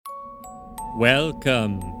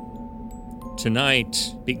Welcome.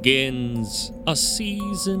 Tonight begins a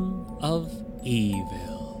season of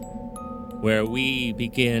evil, where we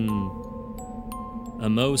begin a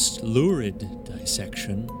most lurid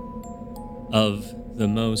dissection of the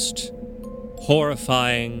most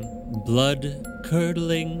horrifying,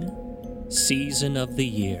 blood-curdling season of the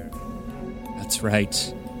year. That's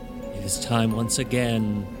right. It is time once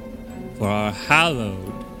again for our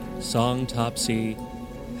hallowed Songtopsy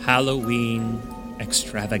Halloween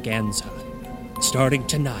extravaganza, starting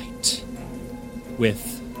tonight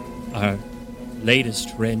with our latest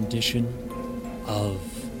rendition of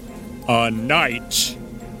A Night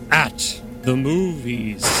at the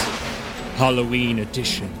Movies, Halloween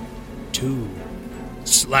Edition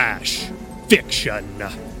 2/Fiction,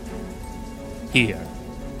 here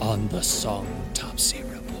on the Songtopsy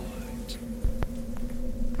Report.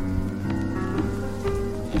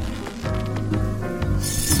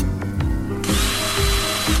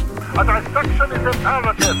 A dissection is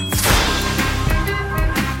imperative.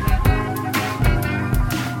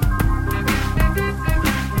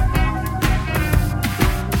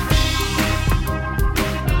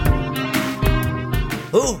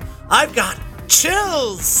 Ooh, I've got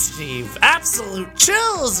chills, Steve. Absolute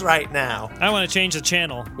chills right now. I want to change the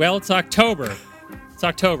channel. Well, it's October. It's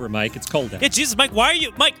October, Mike. It's cold out. Yeah, Jesus, Mike, why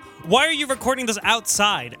are you recording this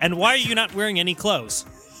outside? And why are you not wearing any clothes?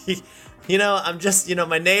 I'm just,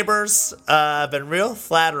 my neighbors have been real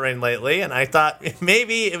flattering lately, and I thought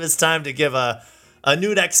maybe it was time to give a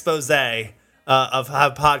nude expose of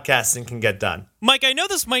how podcasting can get done. Mike, I know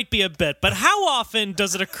this might be a bit, but how often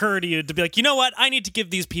does it occur to you to be like, you know what, I need to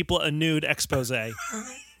give these people a nude expose?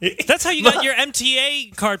 That's how you got your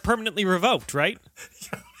MTA card permanently revoked, right?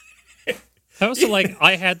 I also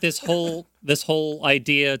I had this whole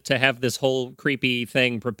idea to have this whole creepy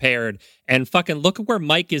thing prepared, and fucking look at where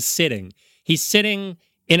Mike is sitting. He's sitting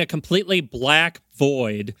in a completely black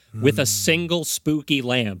void with a single spooky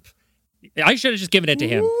lamp. I should have just given it to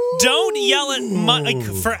him. Don't yell at Mike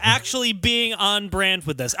for actually being on brand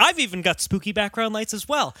with this. I've even got spooky background lights as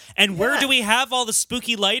well. And where do we have all the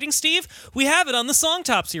spooky lighting, Steve? We have it on the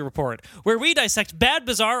Songtopsy Report, where we dissect bad,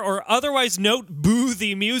 bizarre, or otherwise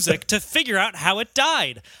note-boothy music to figure out how it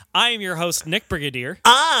died. I am your host, Nick Brigadier.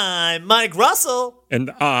 I'm Mike Russell.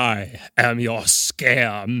 And I am your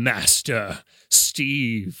scare master,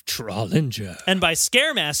 Steve Trollinger. And by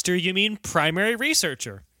scare master, you mean primary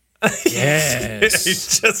researcher.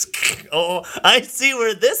 Yes. I see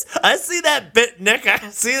that bit, Nick. I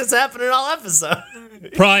see this happening all episode.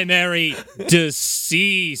 Primary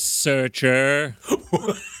deceased searcher.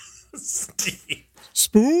 Steve.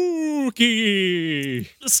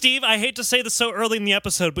 Spooky. Steve, I hate to say this so early in the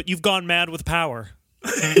episode, but you've gone mad with power.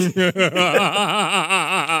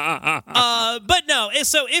 But no,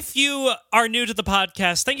 so if you are new to the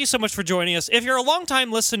podcast, thank you so much for joining us. If you're a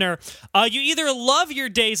longtime listener, you either love your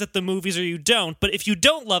days at the movies or you don't, but if you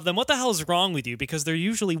don't love them, what the hell is wrong with you? Because they're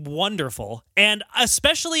usually wonderful, and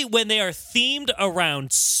especially when they are themed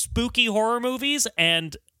around spooky horror movies.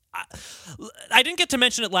 And I didn't get to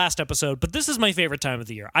mention it last episode, but this is my favorite time of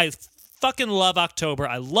the year. I fucking love October.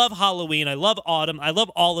 I love Halloween. I love autumn. I love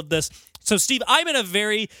all of this. So, Steve, I'm in a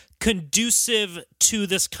very conducive to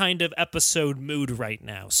this kind of episode mood right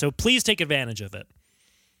now. So please take advantage of it.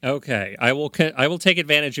 Okay, I will take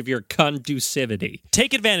advantage of your conducivity.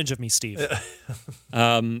 Take advantage of me, Steve.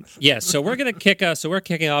 Yes, so we're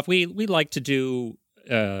kicking off. We like to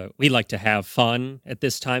have fun at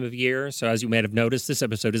this time of year. So as you may have noticed, this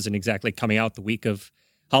episode isn't exactly coming out the week of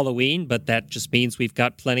Halloween, but that just means we've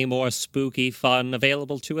got plenty more spooky fun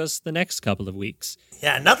available to us the next couple of weeks.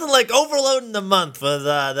 Yeah, nothing like overloading the month with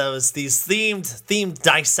these themed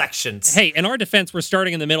dissections. Hey, in our defense, we're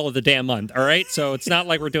starting in the middle of the damn month, all right? So it's not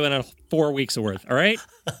like we're doing 4 weeks worth, all right?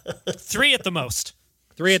 3 at the most.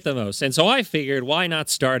 3 at the most. And so I figured, why not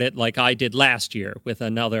start it like I did last year with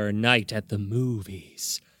another night at the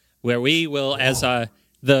movies, where we will, as the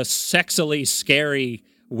sexily scary,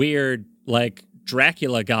 weird,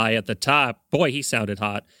 Dracula guy at the top, boy, he sounded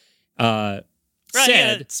hot, right, said...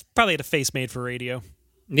 Yeah, it's probably a face made for radio.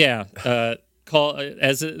 Yeah,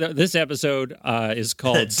 this episode is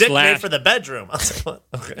called... Dick made for the bedroom.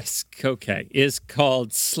 Okay, is called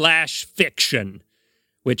 /Fiction,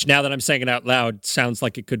 which now that I'm saying it out loud, sounds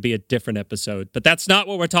like it could be a different episode, but that's not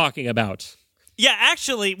what we're talking about. Yeah,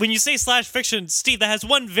 actually, when you say /fiction, Steve, that has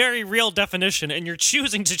one very real definition, and you're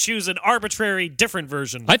choosing to choose an arbitrary different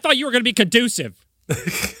version. I thought you were going to be conducive.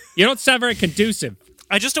 You don't sound very conducive.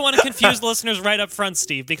 I just don't want to confuse listeners right up front,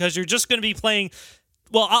 Steve, because you're just going to be playing...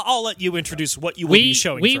 Well, I'll let you introduce what you will be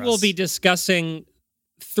showing We for will us. be discussing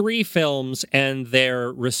three films and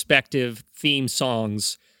their respective theme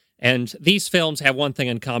songs. And these films have one thing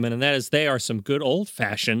in common, and that is they are some good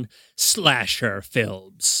old-fashioned slasher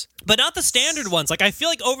films. But not the standard ones. Like, I feel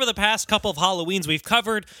like over the past couple of Halloweens, we've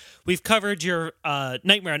covered your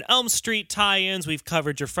Nightmare on Elm Street tie-ins, we've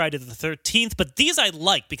covered your Friday the 13th, but these I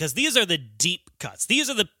like because these are the deep cuts.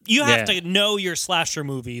 These are you have to know your slasher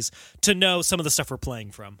movies to know some of the stuff we're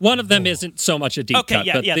playing from. One of them isn't so much a deep cut.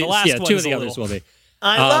 But the last one two is of the a others little... will be.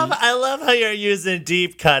 I love how you're using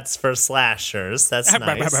deep cuts for slashers. That's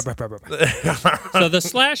nice. So the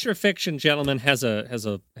slasher fiction, gentlemen, has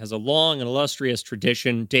a long and illustrious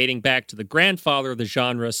tradition dating back to the grandfather of the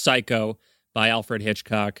genre, Psycho, by Alfred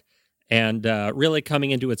Hitchcock, and really coming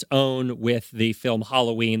into its own with the film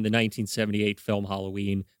Halloween, the 1978 film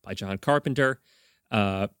Halloween by John Carpenter,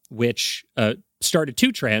 which started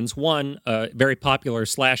two trends. One, a very popular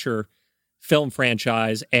slasher film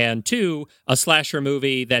franchise, and two, a slasher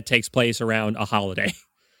movie that takes place around a holiday,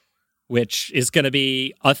 which is going to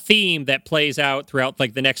be a theme that plays out throughout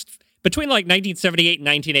like the next, between like 1978 and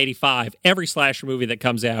 1985, every slasher movie that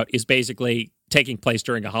comes out is basically taking place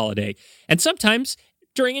during a holiday, and sometimes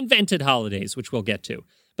during invented holidays, which we'll get to.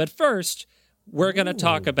 But first, we're going to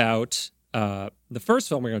talk about, the first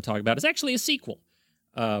film we're going to talk about is actually a sequel.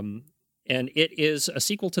 And it is a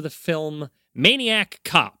sequel to the film Maniac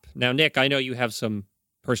Cop. Now, Nick, I know you have some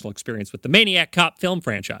personal experience with the Maniac Cop film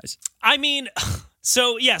franchise. I mean,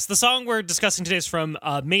 so yes, the song we're discussing today is from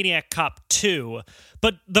Maniac Cop 2,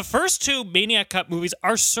 but the first two Maniac Cop movies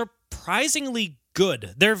are surprisingly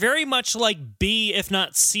good. They're very much like B, if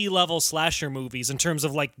not C-level slasher movies in terms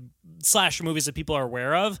of like slasher movies that people are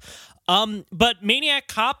aware of. But Maniac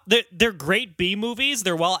Cop, they're great B movies.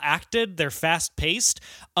 They're well acted. They're fast paced.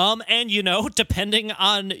 And depending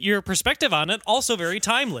on your perspective on it, also very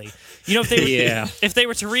timely. If they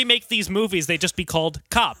were to remake these movies, they'd just be called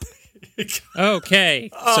Cop. Okay,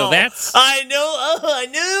 so that's... I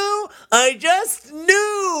just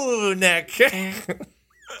knew, Nick.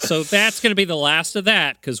 So that's going to be the last of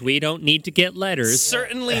that, because we don't need to get letters.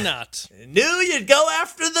 Certainly not. Knew you'd go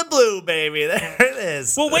after the blue, baby. There it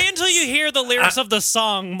is. Well, wait until you hear the lyrics of the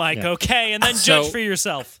song, Mike, okay? And then judge for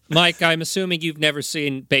yourself. Mike, I'm assuming you've never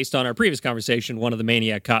seen, based on our previous conversation, one of the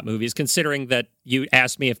Maniac Cop movies, considering that you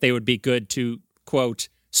asked me if they would be good to, quote,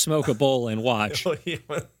 smoke a bowl and watch,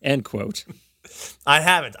 end quote. I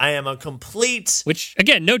haven't. I am a complete... Which,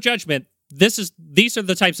 again, no judgment. These are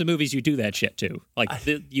the types of movies you do that shit to.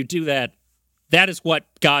 You do that. That is what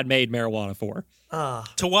God made marijuana for.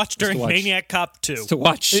 To watch during Maniac Cop 2. To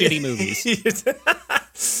watch shitty movies.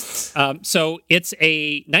 So it's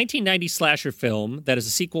a 1990 slasher film that is a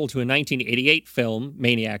sequel to a 1988 film,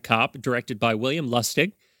 Maniac Cop, directed by William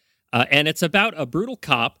Lustig. And it's about a brutal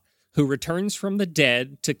cop who returns from the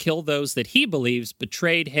dead to kill those that he believes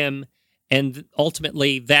betrayed him. And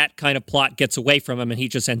ultimately, that kind of plot gets away from him, and he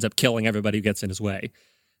just ends up killing everybody who gets in his way.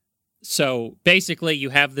 So basically,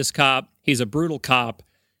 you have this cop. He's a brutal cop.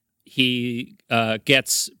 He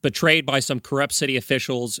gets betrayed by some corrupt city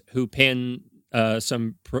officials who pin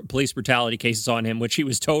some police brutality cases on him, which he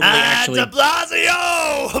was totally actually... De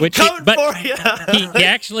Blasio! He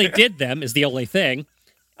actually did them, is the only thing.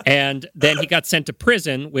 And then he got sent to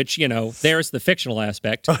prison, which, there's the fictional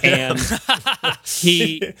aspect. And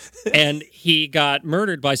he got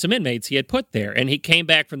murdered by some inmates he had put there. And he came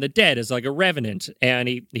back from the dead as like a revenant. And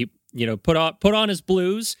he put on his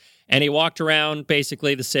blues, and he walked around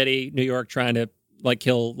basically the city, New York, trying to like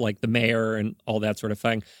kill like the mayor and all that sort of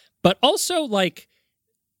thing. But also like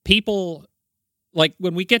people, like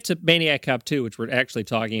when we get to Maniac Cop 2, which we're actually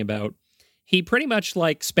talking about, he pretty much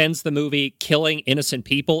like spends the movie killing innocent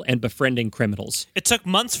people and befriending criminals. It took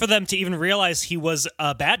months for them to even realize he was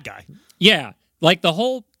a bad guy. Yeah, the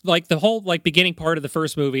whole beginning part of the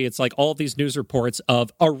first movie, it's like all these news reports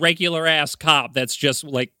of a regular ass cop that's just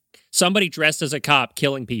like somebody dressed as a cop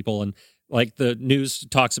killing people, and like the news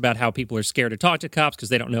talks about how people are scared to talk to cops because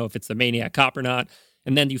they don't know if it's the Maniac Cop or not,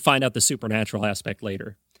 and then you find out the supernatural aspect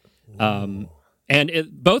later.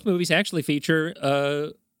 Both movies actually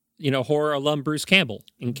feature horror alum Bruce Campbell,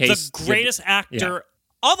 in case the greatest actor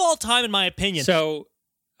of all time, in my opinion. So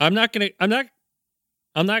I'm not gonna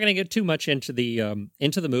get too much into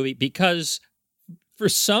the movie, because for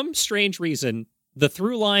some strange reason, the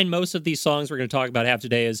through line most of these songs we're going to talk about have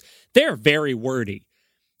today is they're very wordy.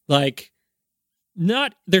 Like,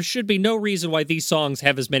 there should be no reason why these songs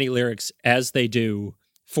have as many lyrics as they do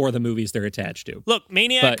for the movies they're attached to. Look,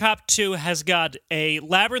 Maniac Cop 2 has got a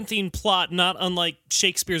labyrinthine plot not unlike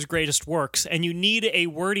Shakespeare's greatest works, and you need a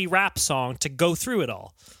wordy rap song to go through it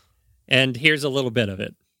all. And here's a little bit of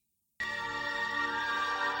it.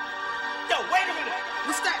 Yo, wait a minute.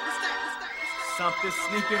 What's something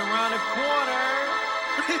sneaking around the corner.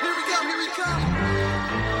 Here we come.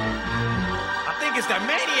 I think it's that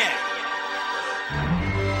Maniac.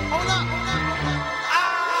 Hold up.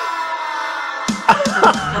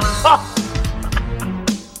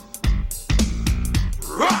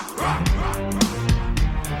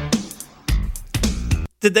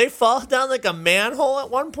 Did they fall down like a manhole at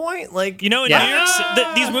one point? Like, You know, in New York,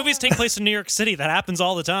 these movies take place in New York City. That happens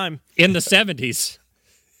all the time. In the 70s.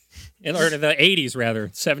 Or the 80s, rather.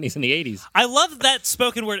 70s and the 80s. I love that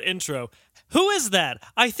spoken word intro. Who is that?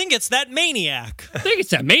 I think it's that Maniac. I think it's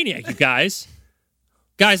that Maniac, you guys.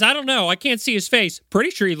 Guys, I don't know. I can't see his face. Pretty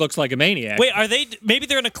sure he looks like a maniac. Wait, are they? Maybe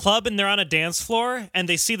they're in a club and they're on a dance floor and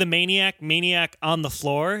they see the maniac on the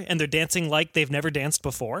floor and they're dancing like they've never danced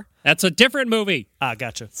before? That's a different movie. Ah,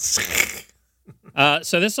 gotcha.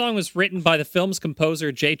 So this song was written by the film's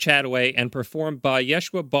composer Jay Chataway and performed by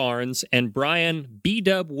Yeshua Barnes and Brian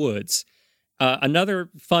B-Dub Woods. Another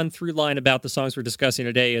fun through line about the songs we're discussing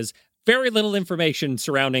today is very little information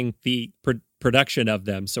surrounding the production of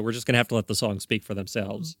them, so we're just going to have to let the songs speak for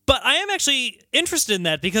themselves. But I am actually interested in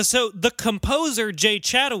that because the composer Jay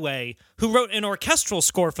Chataway, who wrote an orchestral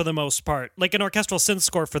score for the most part, like an orchestral synth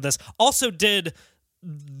score for this, also did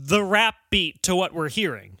the rap beat to what we're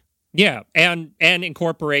hearing. Yeah, and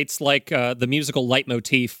incorporates like the musical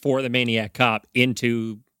leitmotif for the Maniac Cop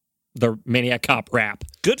into the Maniac Cop rap.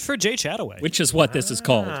 Good for Jay Chataway. Which is what this is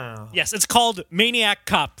called. Yes, it's called Maniac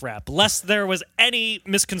Cop Rap, lest there was any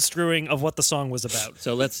misconstruing of what the song was about.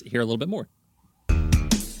 So let's hear a little bit more.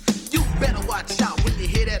 You better watch out when you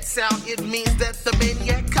hear that sound. It means that the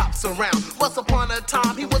maniac cop's around. Once upon a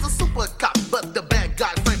time, he was a super cop, but the bad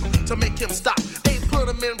guy framed him to make him stop. They put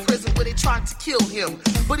him in prison where they tried to kill him.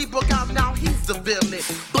 But he broke out, now he's the villain.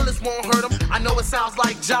 Bullets won't hurt him. I know it sounds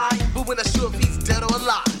like jive, but we're not sure if he's dead or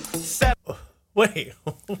alive. Wait.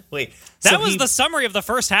 That So was the summary of the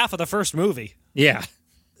first half of the first movie. Yeah.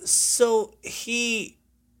 So he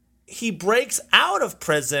breaks out of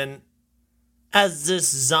prison as this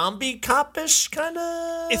zombie copish kind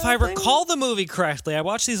of. If I recall the movie correctly, I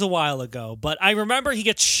watched these a while ago, but I remember he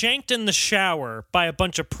gets shanked in the shower by a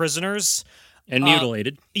bunch of prisoners. And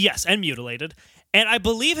mutilated. Yes, and mutilated. And I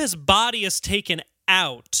believe his body is taken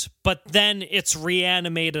out, but then it's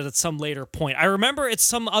reanimated at some later point. I remember it's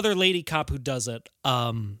some other lady cop who does it,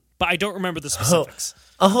 but I don't remember the specifics.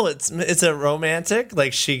 Oh, it's a romantic.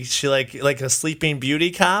 Like she like a Sleeping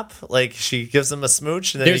Beauty cop. Like she gives him a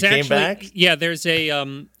smooch and then he came back. Yeah, there's a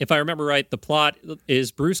if I remember right, the plot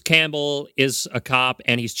is Bruce Campbell is a cop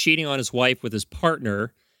and he's cheating on his wife with his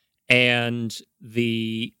partner, and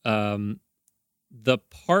the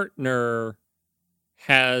partner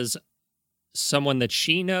has someone that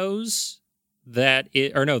she knows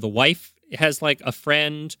the wife has like a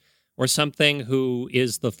friend or something who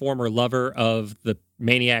is the former lover of the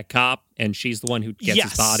maniac cop, and she's the one who gets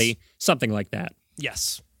his body, something like that.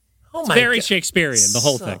 Yes. Oh It's my very God. Shakespearean, the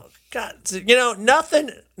whole thing. God,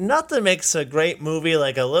 nothing makes a great movie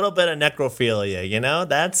like a little bit of necrophilia.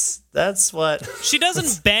 That's what. She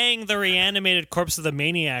doesn't bang the reanimated corpse of the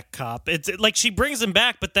maniac cop. It's like she brings him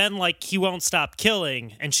back, but then like he won't stop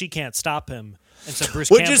killing, and she can't stop him. And so Bruce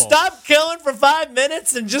Would Campbell, you stop killing for 5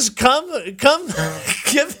 minutes and just come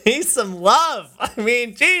give me some love? I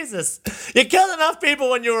mean, Jesus, you killed enough people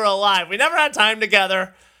when you were alive. We never had time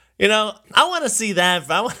together. I want to see that.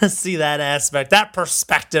 I want to see that aspect, that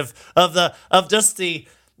perspective of just the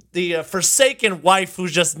forsaken wife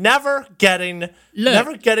who's just never getting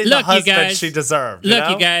the husband she deserved. You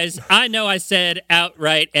guys, I know I said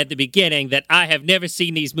outright at the beginning that I have never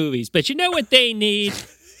seen these movies, but you know what they need?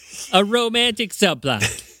 A romantic subplot.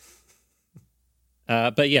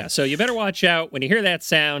 But yeah, so you better watch out. When you hear that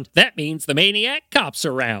sound, that means the maniac cop's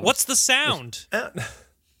around. what's the sound?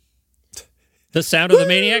 The sound of the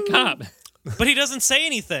maniac cop. But he doesn't say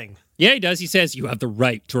anything. Yeah, he does. He says, "You have the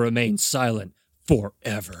right to remain silent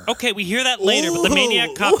forever." Okay, we hear that later, but the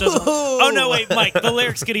maniac cop doesn't. Oh no, wait, Mike, the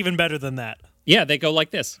lyrics get even better than that. Yeah, they go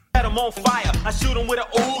like this. Set him on fire, I shoot him with an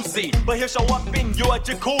Uzi, but he'll show up in your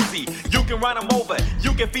jacuzzi. You can run him over,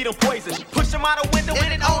 you can feed him poison, push him out a window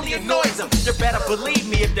and it only annoys him. You better believe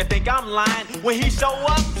me if they think I'm lying. When he show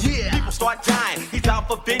up, people start dying. He's out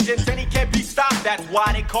for vengeance and he can't be stopped. That's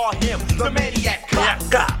why they call him the Maniac Cop.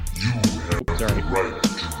 Sorry.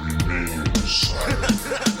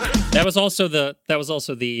 That was also the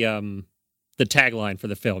tagline for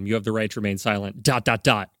the film. You have the right to remain silent. ...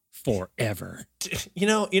 forever. You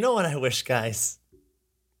know what I wish, guys?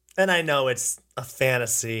 And I know it's a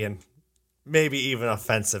fantasy and maybe even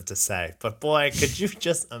offensive to say, but boy, could you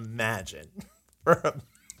just imagine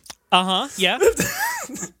Yeah.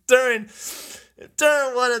 during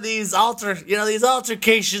during one of these these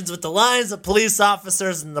altercations with the lines of police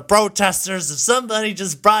officers and the protesters, if somebody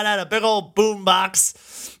just brought out a big old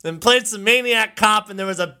boombox and played some Maniac Cop, and there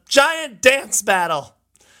was a giant dance battle.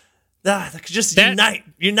 That could just unite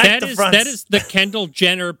the fronts. That is the Kendall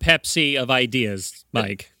Jenner Pepsi of ideas,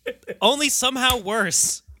 Mike. Only somehow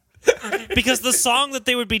worse. Because the song that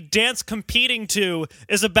they would be dance competing to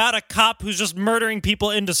is about a cop who's just murdering people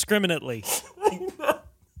indiscriminately.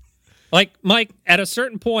 Like, Mike, at a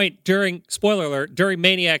certain point spoiler alert, during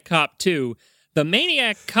Maniac Cop 2, the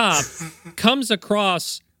Maniac Cop comes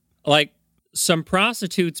across, like, some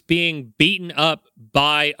prostitutes being beaten up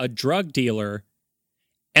by a drug dealer,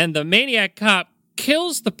 and the Maniac Cop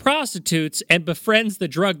kills the prostitutes and befriends the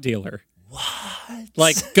drug dealer. What?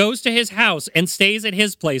 Like, goes to his house and stays at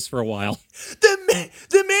his place for a while.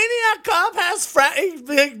 The Maniac Cop he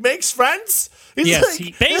makes friends? Yes,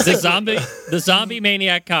 the zombie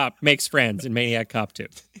Maniac Cop makes friends in Maniac Cop 2.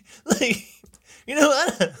 Like, you know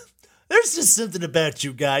what? There's just something about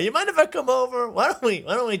you, guy. You mind if I come over? Why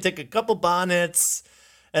don't we take a couple bonnets?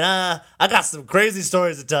 And I got some crazy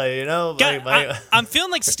stories to tell you, you know? I'm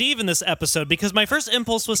feeling like Steve in this episode because my first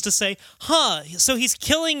impulse was to say, so he's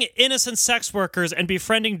killing innocent sex workers and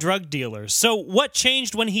befriending drug dealers. So what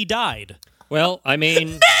changed when he died? Well, I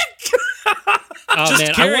mean...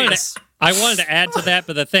 Just curious. I wanted to add to that,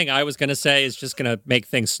 but the thing I was going to say is just going to make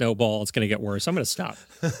things snowball. It's going to get worse. I'm going to stop.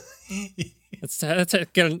 Let's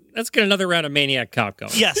get another round of Maniac Cop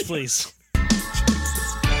going. Yes, please.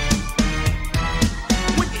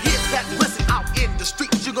 When you hear that whistle out in the street,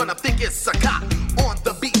 you're gonna think it's a cop on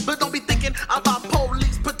the beat. But don't be thinking about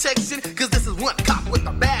police protection, cause this is one cop with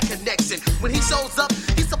a bad connection. When he shows up,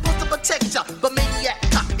 he's supposed to protect ya. But Maniac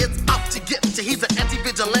Cop is out to get ya. He's an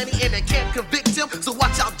anti-vigilante and they can't convict him. So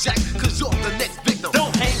watch out, Jack, cause you're the next victim.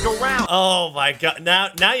 Don't hang around. Oh my God.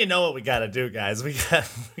 Now you know what we gotta do, guys. We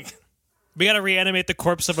gotta reanimate the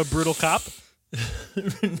corpse of a brutal cop.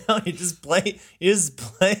 No, you just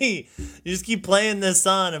keep playing this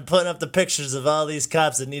on and putting up the pictures of all these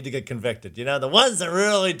cops that need to get convicted. You know, the ones that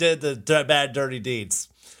really did the bad, dirty deeds.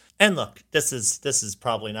 And look, this is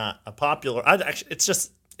probably not a popular. It's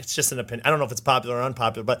just an opinion. I don't know if it's popular or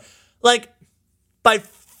unpopular, but like by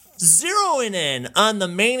zeroing in on the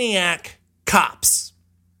Maniac Cops,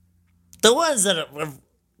 the ones that have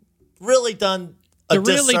really done a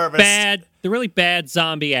disservice. The really bad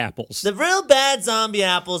zombie apples. The real bad zombie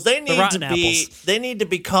apples, they need to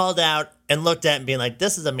be called out and looked at and being like,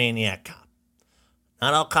 this is a Maniac Cop.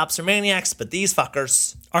 Not all cops are maniacs, but these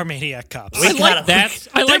fuckers are Maniac Cops. I like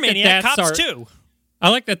They're Maniac Cops too. I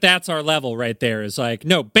like that that's our level right there. Is like,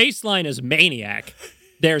 no, baseline is Maniac.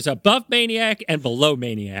 There's above Maniac and below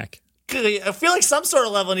Maniac. I feel like some sort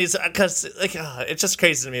of level needs, because like it's just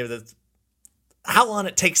crazy to me that how long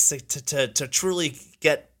it takes to truly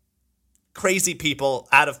get crazy people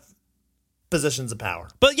out of positions of power.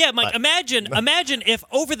 But yeah, Mike, imagine if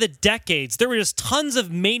over the decades there were just tons of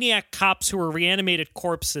Maniac Cops who were reanimated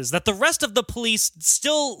corpses that the rest of the police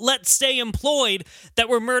still let stay employed that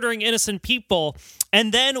were murdering innocent people,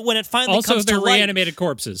 and then when it finally comes to light... Also, they're reanimated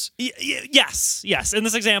corpses. Yes. In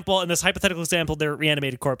this hypothetical example, they're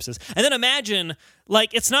reanimated corpses. And then imagine,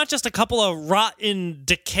 like, it's not just a couple of rotten,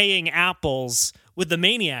 decaying apples with the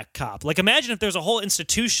Maniac Cop. Like, imagine if there's a whole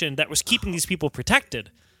institution that was keeping these people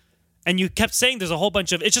protected. And you kept saying there's a whole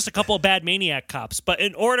bunch of, it's just a couple of bad Maniac Cops. But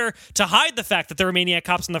in order to hide the fact that there were Maniac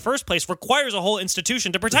Cops in the first place requires a whole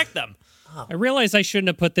institution to protect them. I realize I shouldn't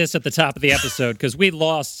have put this at the top of the episode because we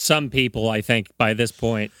lost some people, I think, by this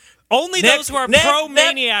point. Only those who are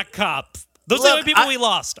pro-Maniac Cop. Those are the only people we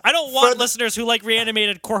lost. I don't want listeners who like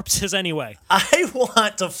reanimated corpses anyway. I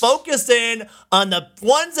want to focus in on the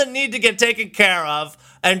ones that need to get taken care of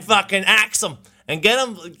and fucking axe them and get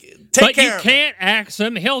them take care of. But you can't axe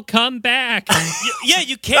him. He'll come back.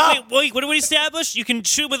 You can't. Wait, what do we establish? You can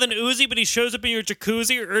shoot with an Uzi, but he shows up in your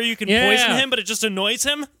jacuzzi, or you can poison him, but it just annoys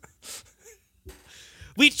him?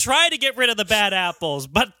 We try to get rid of the bad apples,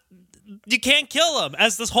 but you can't kill them,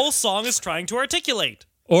 as this whole song is trying to articulate.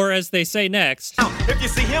 Or as they say next. If you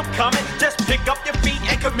see him coming, just pick up your feet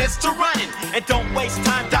and commit to running. And don't waste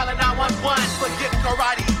time dialing 911. Forget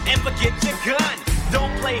karate and forget your gun.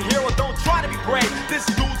 Don't play hero, don't try to be brave. This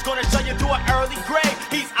dude's gonna send you to an early grave.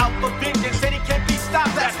 He's out for vengeance and he can't be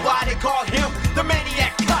stopped. That's why they call him the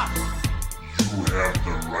Maniac Cop. You have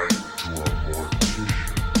the right to a mortician.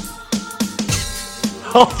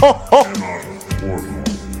 And on a portal,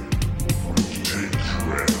 take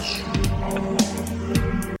your ass out.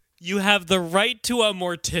 You have the right to a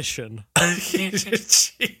mortician.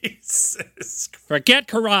 Jesus. Forget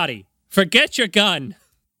karate. Forget your gun.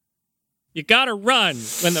 You gotta run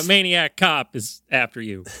when the maniac cop is after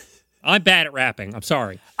you. I'm bad at rapping. I'm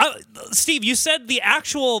sorry. Steve, you said the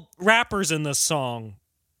actual rappers in this song.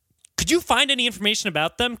 Could you find any information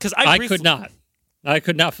about them? Because I could not. I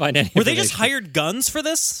could not find any. Were they just hired guns for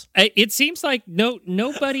this? It seems like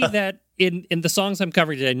nobody that in the songs I'm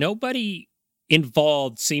covering today, nobody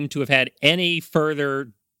involved seemed to have had any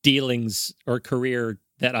further dealings or career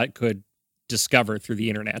that I could discover through the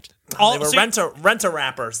internet. They were rent-a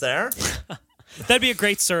rappers there. That'd be a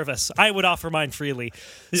great service. I would offer mine freely.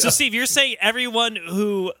 So, Steve, you're saying every one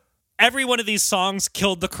of these songs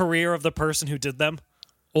killed the career of the person who did them?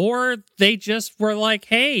 Or they just were like,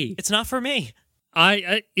 hey, it's not for me.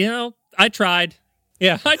 I tried.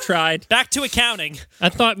 Yeah, I tried. Back to accounting. I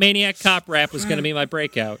thought Maniac Cop Rap was going to be my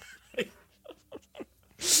breakout.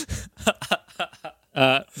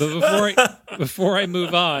 But before I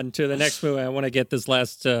move on to the next movie, I want to get this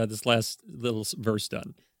last little verse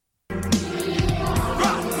done.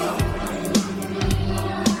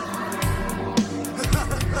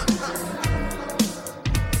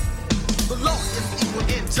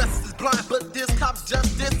 Justice is blind, but this cop's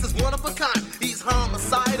justice is one of a kind. He's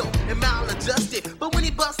homicidal and maladjusted, but when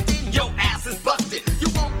he busts in, your ass is busted. You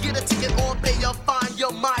won't get a ticket or pay your fine. You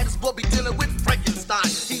might as well be dealing with Frankenstein.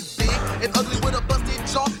 He's big and ugly with a busted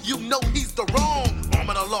jaw. You know he's the wrong arm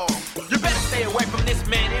of the law. You better stay away from this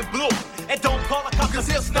man in blue, and don't call a cop 'cause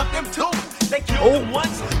he'll snuff them too. They killed him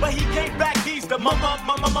once, but he came back. He's the maniac.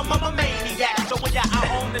 So when you're out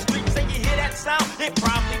on the streets and you hear that sound, it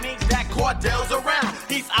probably means that Cordell's around.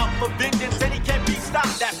 He's out for vengeance and he can't be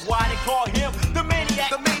stopped. That's why they call him the maniac.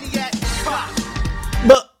 The maniac cop.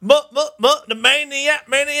 The maniac.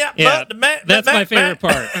 Yeah, that's my favorite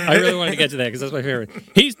part. I really wanted to get to that because that's my favorite.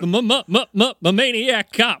 He's the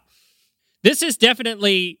maniac cop. This is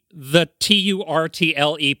definitely the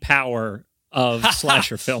TURTLE power of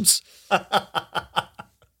slasher films.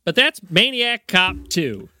 But that's Maniac Cop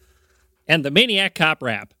 2 and the Maniac Cop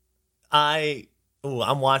Rap. I'm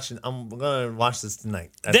watching. I'm gonna watch this tonight.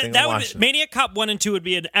 Maniac Cop 1 and 2 would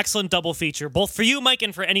be an excellent double feature, both for you, Mike,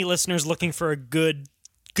 and for any listeners looking for a good,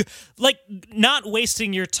 like, not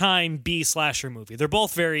wasting your time B slasher movie. They're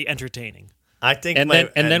both very entertaining. I think, and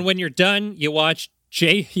then when you're done, you watch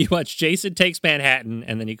Jason Takes Manhattan,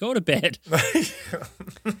 and then you go to bed.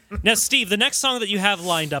 Now, Steve, the next song that you have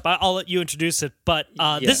lined up, I'll let you introduce it, but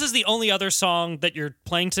this is the only other song that you're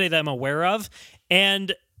playing today that I'm aware of,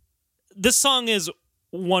 and this song is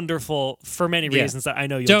wonderful for many reasons that I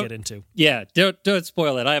know you'll get into. Yeah, don't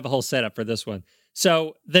spoil it. I have a whole setup for this one.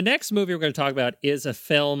 So the next movie we're going to talk about is a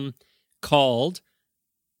film called,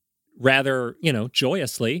 rather,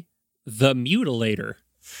 joyously, The Mutilator.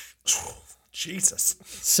 Jesus.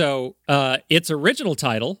 So its original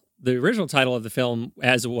title, the original title of the film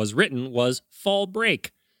as it was written, was Fall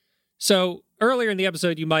Break. So earlier in the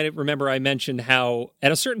episode, you might remember I mentioned how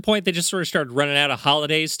at a certain point they just sort of started running out of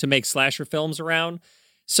holidays to make slasher films around.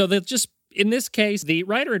 So they'll just, in this case, the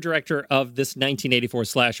writer and director of this 1984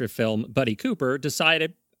 slasher film, Buddy Cooper,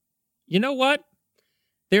 decided, you know what?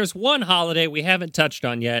 There's one holiday we haven't touched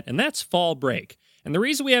on yet, and that's Fall Break. And the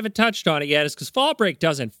reason we haven't touched on it yet is because Fall Break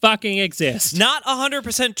doesn't fucking exist. Not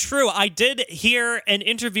 100% true. I did hear an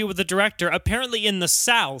interview with the director, apparently in the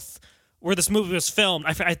South, where this movie was filmed.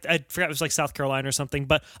 I forgot it was like South Carolina or something,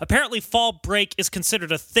 but apparently Fall Break is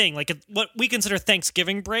considered a thing. Like what we consider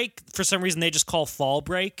Thanksgiving break, for some reason they just call Fall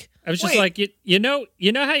Break. I was just like, you know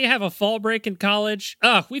how you have a fall break in college?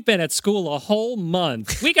 We've been at school a whole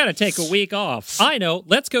month. We got to take a week off. I know.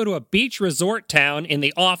 Let's go to a beach resort town in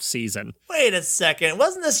the off season. Wait a second.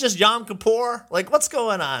 Wasn't this just Yom Kippur? Like, what's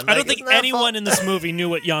going on? I don't think anyone in this movie knew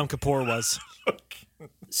what Yom Kippur was.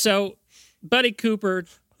 So, Buddy Cooper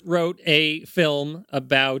wrote a film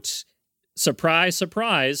about, surprise,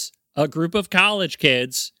 surprise, a group of college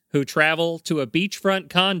kids who travel to a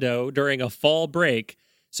beachfront condo during a fall break.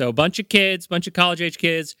 So a bunch of college-age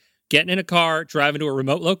kids, getting in a car, driving to a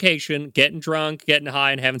remote location, getting drunk, getting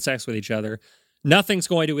high, and having sex with each other. Nothing's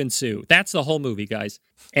going to ensue. That's the whole movie, guys.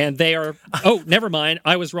 And they are... Oh, never mind.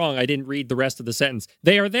 I was wrong. I didn't read the rest of the sentence.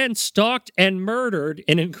 They are then stalked and murdered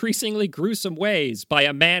in increasingly gruesome ways by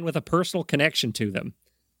a man with a personal connection to them.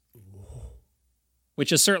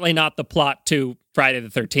 Which is certainly not the plot to Friday the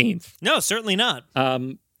 13th. No, certainly not.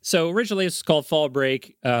 So originally it's called Fall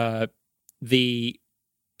Break. The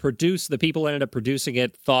people ended up producing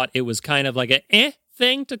it thought it was kind of like a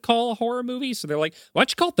thing to call a horror movie. So they're like, why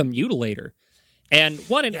don't you call it The Mutilator? And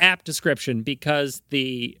what an apt description, because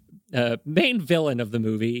the main villain of the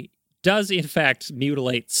movie does in fact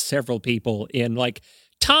mutilate several people in like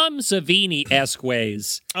Tom Savini-esque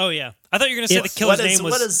ways. Oh yeah. I thought you were going to say the killer's name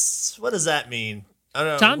was... What does that mean? I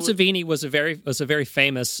don't know. Tom Savini was a very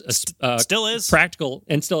famous Still is. practical,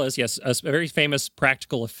 and still is, yes, a very famous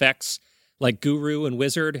practical effects like guru and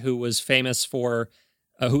wizard who is famous for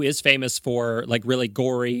like really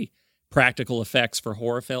gory practical effects for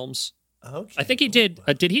horror films. Okay. I think he did.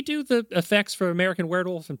 Did he do the effects for American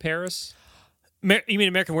Werewolf in Paris? You mean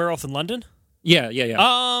American Werewolf in London? Yeah.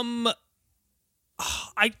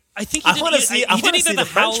 I think he did. wanna see- I He did wanna either see the the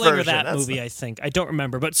French Howling or version. that That's movie. the- I think I don't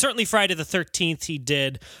remember, but certainly Friday the 13th. He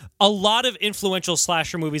did a lot of influential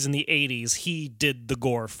slasher movies in the 80s. He did the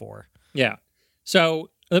gore for. Yeah.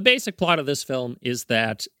 So the basic plot of this film is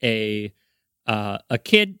that a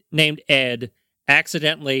kid named Ed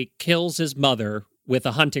accidentally kills his mother with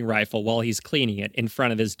a hunting rifle while he's cleaning it in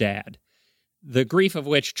front of his dad. The grief of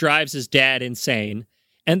which drives his dad insane.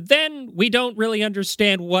 And then we don't really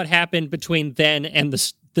understand what happened between then and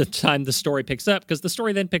the time the story picks up, because the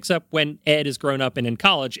story then picks up when Ed is grown up and in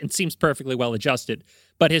college and seems perfectly well adjusted.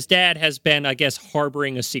 But his dad has been, I guess,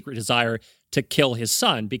 harboring a secret desire to kill his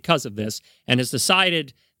son because of this, and has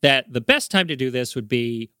decided that the best time to do this would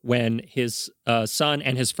be when his son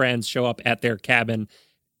and his friends show up at their cabin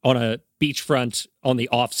on a beachfront on the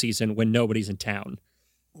off season when nobody's in town.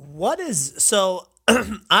 What is so?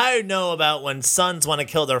 I know about when sons want to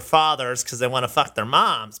kill their fathers because they want to fuck their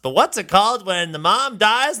moms. But what's it called when the mom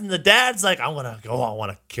dies and the dad's like, I want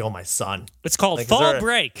to kill my son. It's called Like, is Fall there a-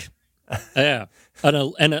 Break. Yeah,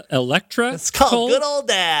 an Electra. It's called good old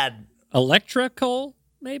dad. Electra Cole,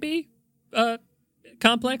 maybe?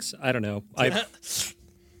 Complex? I don't know.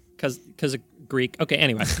 Because of Greek. Okay,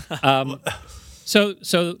 anyway. So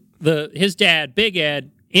his dad, Big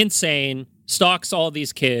Ed, insane, stalks all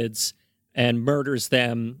these kids and murders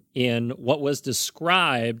them in what was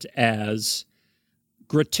described as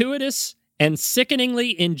gratuitous and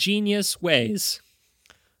sickeningly ingenious ways.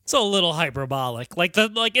 It's a little hyperbolic. Like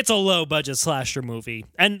it's a low budget slasher movie.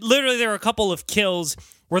 And literally there are a couple of kills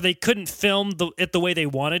where they couldn't film it the way they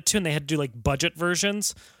wanted to, and they had to do like budget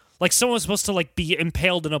versions. Like someone was supposed to like be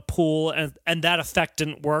impaled in a pool, and that effect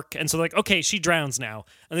didn't work. And so they're like, okay, she drowns now,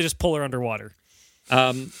 and they just pull her underwater.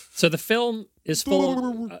 So the film is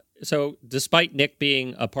full of, so despite Nick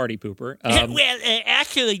being a party pooper,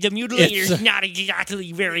 Actually, the Mutilator is not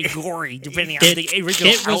exactly very gory, depending on the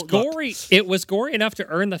original it was gory. It was gory enough to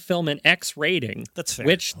earn the film an X rating. That's fair.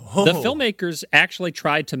 Which the filmmakers actually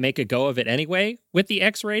tried to make a go of it anyway with the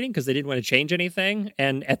X rating because they didn't want to change anything.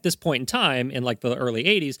 And at this point in time, in like the early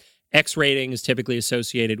 80s, X rating is typically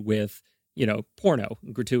associated with, porno,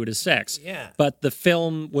 gratuitous sex. Yeah. But the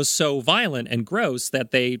film was so violent and gross that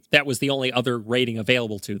that was the only other rating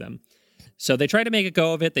available to them. So they tried to make a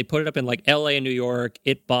go of it. They put it up in like LA and New York.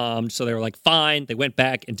 It bombed. So they were like, fine. They went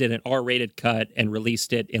back and did an R-rated cut and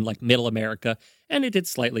released it in like middle America. And it did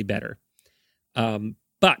slightly better.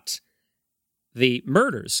 But the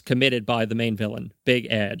murders committed by the main villain, Big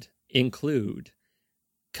Ed, include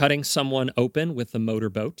cutting someone open with a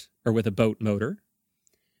motorboat or with a boat motor,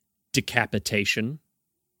 decapitation,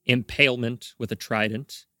 impalement with a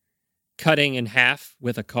trident, cutting in half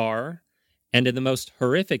with a car, and in the most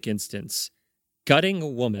horrific instance, gutting a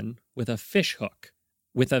woman with a fish hook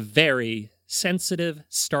with a very sensitive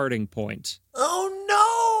starting point.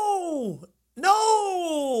 Oh, no!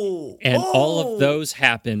 No! And all of those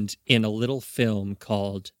happened in a little film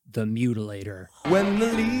called The Mutilator. When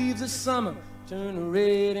the leaves of summer turn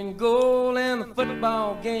red and gold and the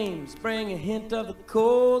football games bring a hint of the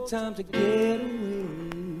cold, time to get away.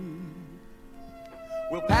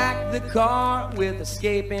 We'll pack the car with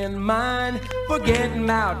escape in mind, forgetting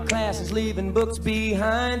about classes, leaving books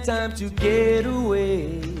behind, time to get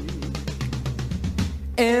away.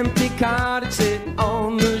 Empty cottage sit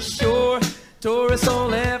on the shore, tourists all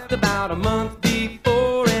left about a month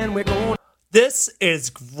before, and we're going. This is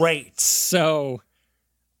great. So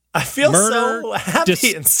I feel so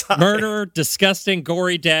happy inside. Murder, disgusting,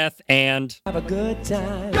 gory death, and Have a good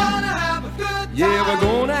time. Gonna have a good time. Yeah, we're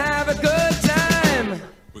gonna have a good time.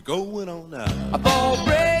 We're going on now. A fall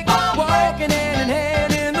break, walking hand in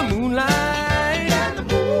hand in the moonlight.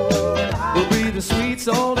 We'll breathe the sweet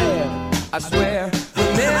salt air. I swear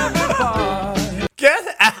we'll never part.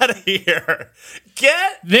 Get out of here.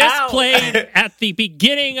 Get this out. played at the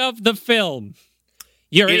beginning of the film.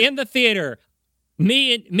 You're in the theater.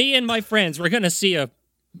 Me and my friends, we're going to see a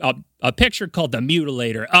picture called The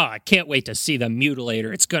Mutilator. Oh, I can't wait to see The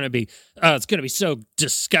Mutilator. It's going to be so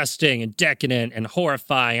disgusting and decadent and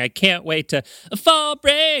horrifying. I can't wait to fall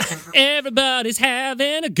break. Everybody's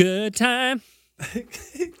having a good time.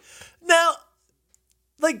 Now,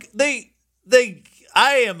 like they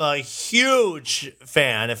I am a huge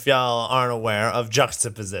fan, if y'all aren't aware, of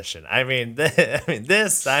juxtaposition. I mean, this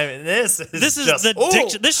is This is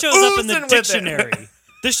just, this shows up in the oozing with it. dictionary.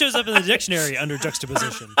 This shows up in the dictionary under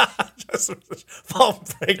juxtaposition. Fall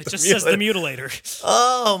break It the just says the mutilator. mutilator.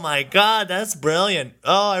 Oh my god, that's brilliant.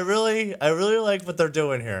 Oh, I really like what they're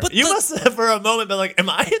doing here. But you must have for a moment been like, am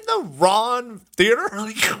I in the wrong theater?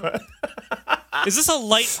 Is this a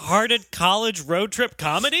light-hearted college road trip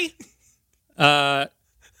comedy? So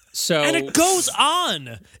And it goes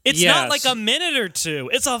on. It's Yes. not like a minute or two.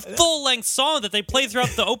 It's a full-length song that they play throughout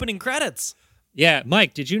the opening credits. yeah,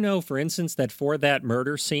 Mike, did you know, for instance, that for that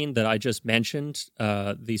murder scene that I just mentioned,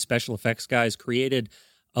 the special effects guys created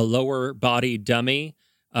a lower body dummy,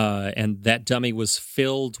 and that dummy was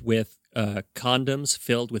filled with condoms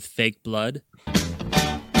filled with fake blood.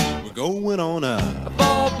 We're going on up.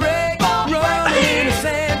 Fall break, rolling in the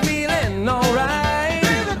sand, feeling alright.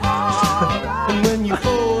 And when you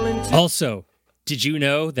fall into Also, did you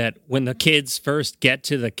know that when the kids first get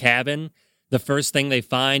to the cabin, the first thing they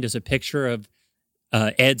find is a picture of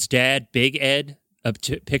Ed's dad, Big Ed, a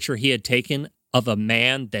picture he had taken of a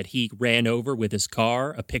man that he ran over with his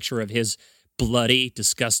car, a picture of his bloody,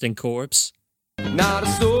 disgusting corpse? not a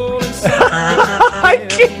soul inside.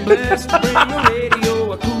 Let's bring a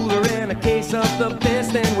radio, a cooler, and a case of the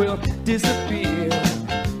best, and we'll disappear.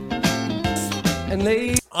 And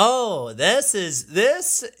they Oh, this is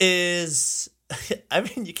I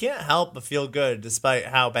mean, you can't help but feel good despite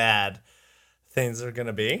how bad things are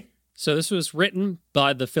gonna be. So this was written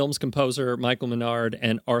by the film's composer Michael Menard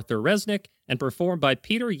and Arthur Resnick and performed by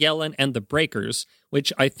Peter Yellen and the Breakers,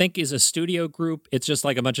 which I think is a studio group. It's just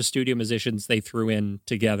like a bunch of studio musicians they threw in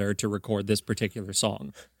together to record this particular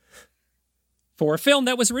song. For a film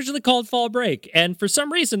that was originally called Fall Break, and for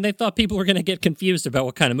some reason they thought people were going to get confused about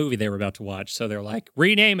what kind of movie they were about to watch, so they're like,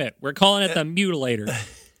 rename it. We're calling it The Mutilator.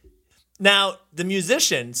 Now, the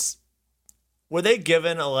musicians, were they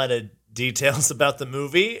given a lot of details about the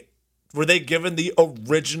movie? Were they given the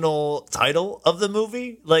original title of the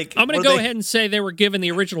movie? Like, I'm going to go ahead and say they were given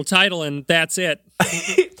the original title, and that's it.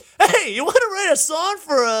 Hey, you want to write a song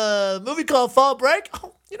for a movie called Fall Break?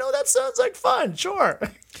 Oh, that sounds like fun. Sure.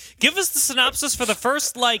 Give us the synopsis for the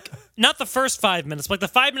first, not the first 5 minutes, but like the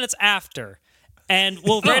 5 minutes after, and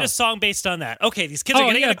we'll write a song based on that. Okay, these kids are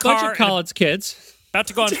getting in a a bunch car of college kids. about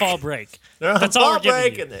to go on fall break. They're on That's all Fall we're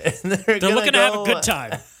giving Break, you. and they're They're looking to have a go, good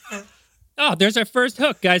time. Oh, there's our first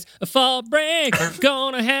hook, guys. A fall break.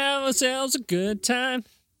 Gonna have ourselves a good time.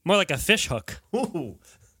 More like a fish hook. Ooh.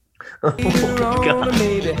 later on,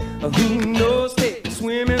 maybe who knows? Take a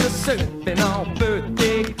swim in the surf and all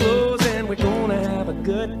birthday clothes, and we're gonna have a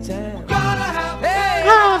good time.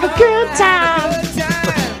 Have a good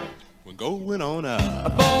time. We're going on up.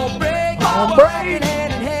 A fall break, walking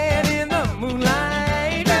hand in hand in the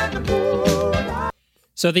moonlight.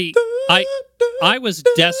 So I was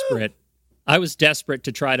desperate. I was desperate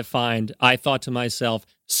to try to find. I thought to myself,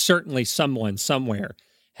 certainly someone somewhere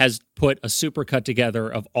has put a supercut together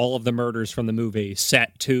of all of the murders from the movie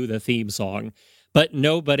set to the theme song, but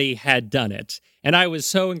nobody had done it. And I was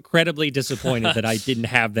so incredibly disappointed that I didn't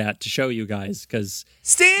have that to show you guys, because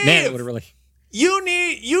Steve, man, it would have really. you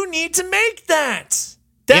need to make that.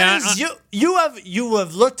 You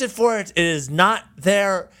have looked it for it. It is not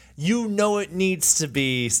there. You know it needs to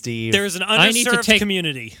be, Steve. There's an I need to underserved take-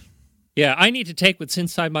 community. Yeah, I need to take what's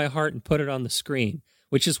inside my heart and put it on the screen,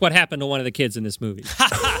 which is what happened to one of the kids in this movie.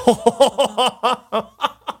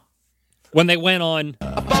 When they went on.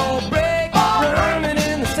 A fall break, running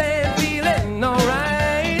in the sand, feeling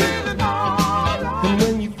alright. And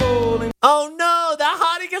when you fall in, Oh no, that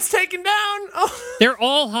hottie gets taken down. Oh. They're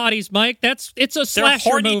all hotties, Mike. It's a They're slasher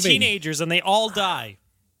horny movie. teenagers, and they all die.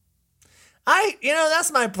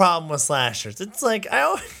 That's my problem with slashers. It's like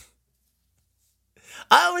I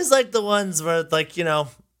always like the ones where the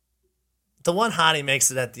one hottie makes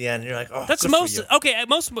it at the end. And you're like, oh, That's good for most you. okay. At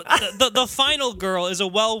most, the final girl is a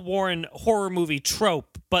well-worn horror movie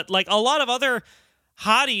trope, but like a lot of other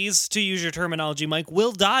hotties, to use your terminology, Mike,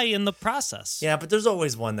 will die in the process. Yeah, but there's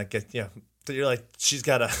always one that gets that you're like, she's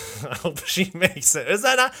gotta. I hope she makes it. Is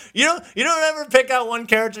that not? You don't ever pick out one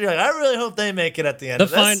character. You're like, I really hope they make it at the end.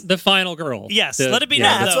 The final girl. Yes, The- let it be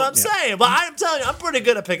Yeah, known. that's though. what I'm saying. But I'm telling you, I'm pretty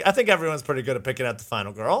good at picking. I think everyone's pretty good at picking out the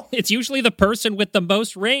final girl. It's usually the person with the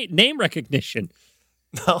most name recognition.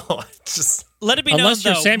 No, just Let it be known, Unless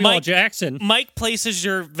you're though, Samuel Mike, Jackson. Mike places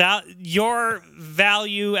your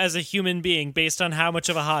value as a human being based on how much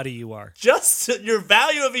of a hottie you are. your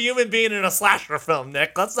value of a human being in a slasher film,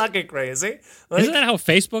 Nick. Let's not get crazy. Like, Isn't that how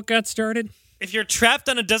Facebook got started? If you're trapped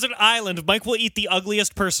on a desert island, Mike will eat the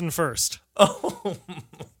ugliest person first. oh,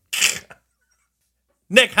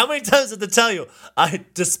 Nick, how many times did I tell you?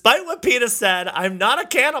 Despite what Peter said, I'm not a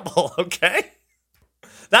cannibal, okay?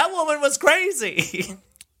 That woman was crazy.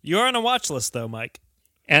 You're on a watch list, though, Mike.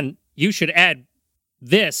 And you should add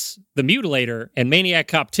this, The Mutilator, and Maniac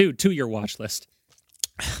Cop 2 to your watch list.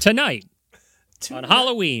 Tonight, on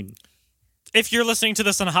Halloween. If you're listening to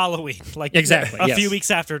this on Halloween, like Exactly, a yes. few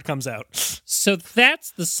weeks after it comes out. So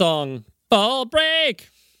that's the song Ball Break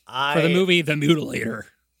for the movie The Mutilator.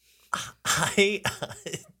 I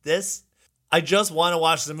just want to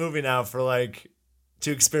watch the movie now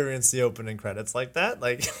to experience the opening credits like that.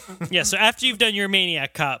 Like, Yeah, so after you've done your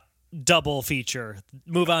Maniac Cop double feature,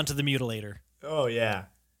 move on to The Mutilator. oh yeah.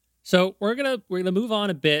 So we're gonna move on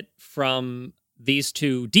a bit from these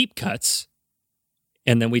two deep cuts,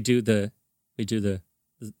 and then we do the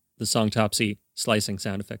song Topsy slicing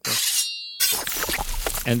sound effect there.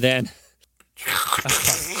 And then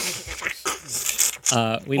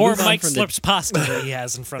we Or move on Mike from Slurp's pasta that he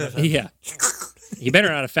has in front of him. Yeah. You better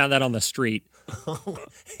not have found that on the street.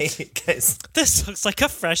 Hey guys, This looks like a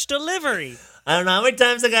fresh delivery. I don't know how many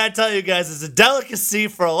times I gotta tell you guys, it's a delicacy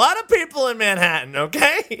for a lot of people in Manhattan,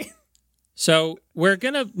 okay? So we're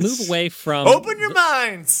going to move away from... Open your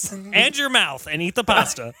minds. And your mouth and eat the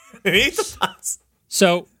pasta. Eat the pasta.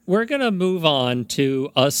 So we're going to move on to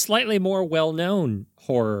a slightly more well-known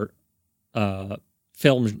horror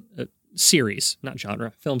film series, not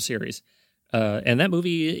genre, film series. And that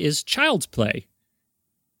movie is Child's Play.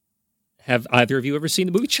 Have either of you ever seen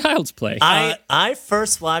the movie Child's Play? I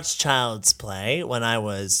first watched Child's Play when I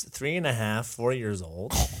was 3.5, 4 years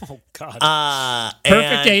old. Oh, God.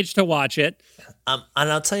 Perfect age to watch it. And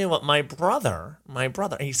I'll tell you what, my brother,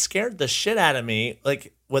 he scared the shit out of me.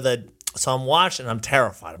 So I'm watching, I'm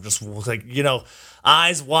terrified. I'm just like,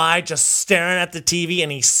 eyes wide, just staring at the TV.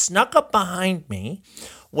 And he snuck up behind me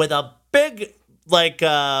with a big,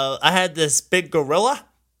 I had this big gorilla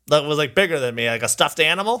that was bigger than me, like a stuffed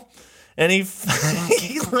animal. And he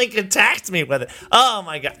attacked me with it. Oh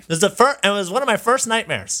my God. It was one of my first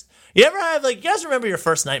nightmares. You ever have you guys remember your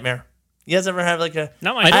first nightmare? You guys ever have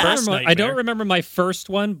Not my first nightmare. I don't remember my first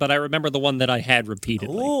one, but I remember the one that I had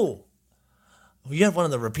repeatedly. Ooh. You had one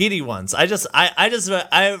of the repeating ones. I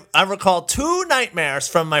recall 2 nightmares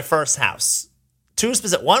from my first house. 2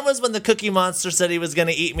 specific. One was when the Cookie Monster said he was going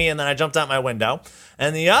to eat me, and then I jumped out my window.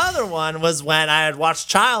 And the other one was when I had watched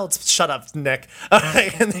Child's. Shut up, Nick. All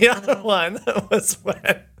right. And the other one was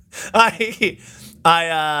when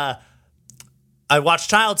I watched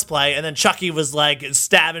Child's Play, and then Chucky was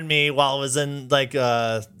stabbing me while I was in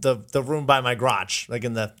the room by my garage.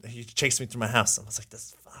 He chased me through my house. I was like,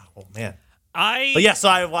 this. Oh man. So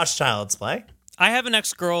I watched Child's Play. I have an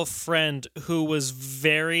ex-girlfriend who was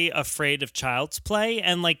very afraid of Child's Play,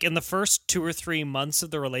 and in the first 2 or 3 months of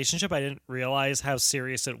the relationship, I didn't realize how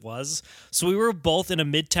serious it was. So we were both in a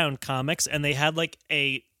Midtown Comics, and they had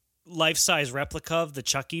a life-size replica of the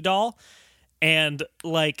Chucky doll, and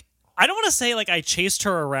I don't want to say I chased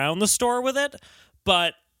her around the store with it,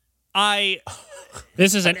 but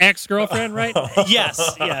This is an ex-girlfriend, right? Yes.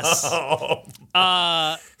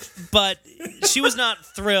 But she was not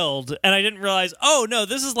thrilled, and I didn't realize, oh, no,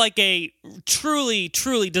 this is a truly,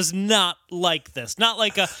 truly does not like this. Not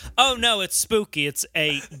oh, no, it's spooky. It's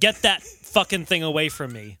a get that fucking thing away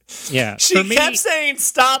from me. Yeah. She kept saying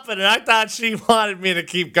stop it, and I thought she wanted me to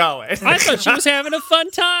keep going. I thought she was having a fun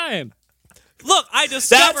time. Look, I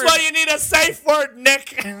discovered... That's why you need a safe word,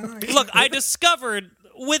 Nick. Look, I discovered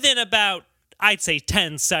within about, I'd say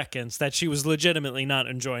 10 seconds that she was legitimately not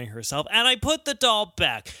enjoying herself, and I put the doll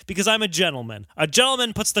back because I'm a gentleman. A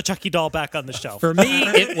gentleman puts the Chucky doll back on the shelf. For me,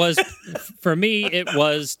 it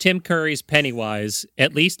was Tim Curry's Pennywise,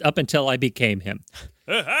 at least up until I became him.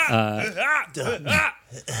 The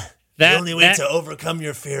only way to overcome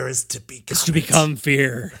your fear is to become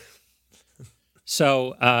fear.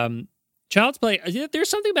 So, Child's Play, there's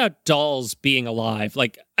something about dolls being alive.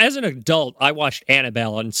 As an adult, I watched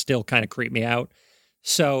Annabelle and still kind of creeped me out.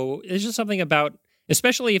 So there's just something about,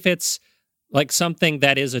 especially if it's something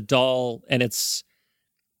that is a doll and it's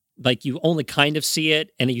you only kind of see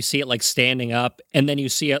it and you see it standing up and then you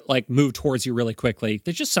see it move towards you really quickly.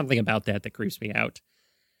 There's just something about that creeps me out.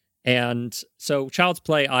 And so Child's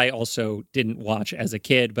Play, I also didn't watch as a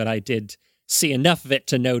kid, but I did see enough of it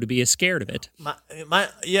to know to be scared of it.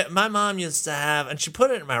 My mom used to have, and she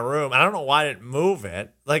put it in my room. I don't know why I didn't move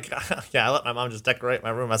it. I let my mom just decorate my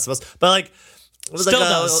room, I suppose. But it was Still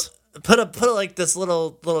does. put this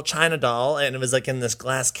little China doll, and it was in this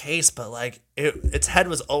glass case. But its head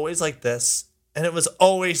was always like this, and it was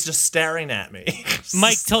always just staring at me.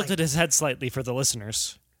 Mike tilted his head slightly for the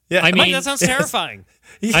listeners. Yeah, I mean, Mike, that sounds terrifying.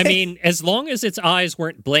 I mean, as long as its eyes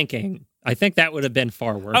weren't blinking, I think that would have been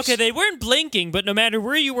far worse. Okay, they weren't blinking, but no matter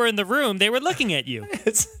where you were in the room, they were looking at you.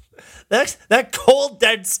 It's that cold,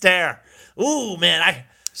 dead stare. Ooh, man,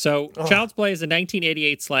 So, Child's Play is a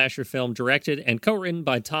 1988 slasher film directed and co-written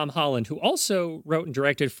by Tom Holland, who also wrote and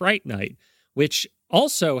directed Fright Night, which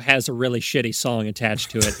also has a really shitty song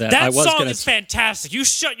attached to it. That I was song gonna... is fantastic. You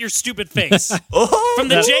shut your stupid face. Oh, From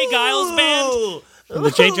the Jay Giles band? From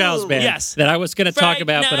the Jay Giles band. Yes. That I was going to talk Fright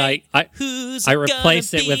about, but Night, I who's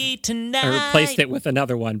replaced gonna it with be tonight? I replaced it with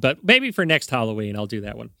another one. But maybe for next Halloween, I'll do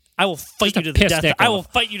that one. I will fight you to the piss death. Nick I off. will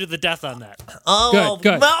fight you to the death on that. Oh,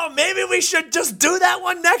 Good. well, maybe we should just do that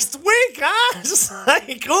one next week, huh? Just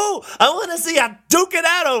like, ooh, I want to see you duke it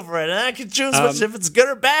out over it, and I can choose if it's good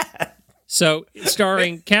or bad. So,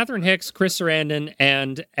 starring Catherine Hicks, Chris Sarandon,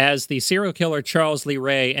 and as the serial killer Charles Lee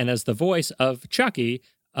Ray, and as the voice of Chucky,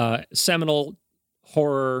 seminal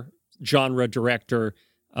horror genre director,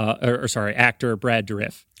 actor Brad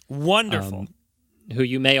Dourif. Wonderful. Who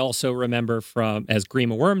you may also remember from as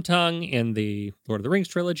Grima Wormtongue in the Lord of the Rings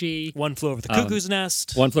trilogy. One Flew Over the Cuckoo's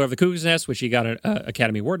Nest. One Flew Over the Cuckoo's Nest, which he got an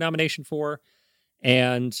Academy Award nomination for.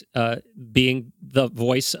 And being the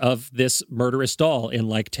voice of this murderous doll in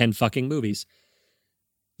like 10 fucking movies.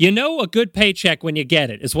 You know a good paycheck when you get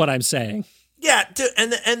it, is what I'm saying. Yeah, dude,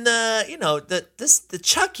 and the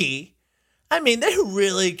Chucky, I mean, they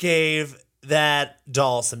really gave that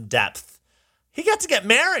doll some depth. He got to get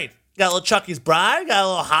married. Got a little Chucky's bride, got a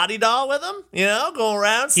little hottie doll with him, going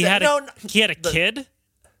around. He had a kid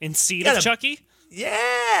in seat of Chucky?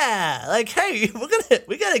 Yeah. Like, hey,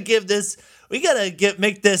 we gotta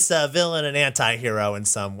make this villain an anti-hero in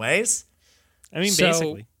some ways. I mean,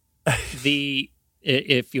 basically.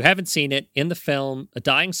 If you haven't seen it, in the film, a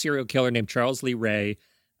dying serial killer named Charles Lee Ray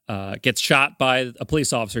gets shot by a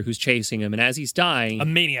police officer who's chasing him, and as he's dying, A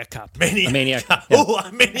maniac cop. a maniac cop. Oh,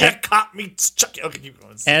 a maniac cop meets Chucky. Okay, keep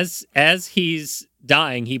going. As he's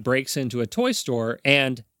dying, he breaks into a toy store,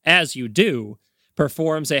 and as you do,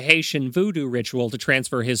 performs a Haitian voodoo ritual to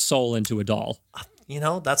transfer his soul into a doll.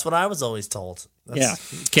 That's what I was always told.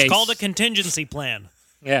 It's called a contingency plan.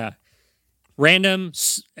 Yeah. Random,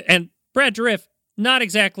 and Brad Dourif, not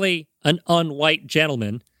exactly an unwhite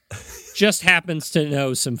gentleman, just happens to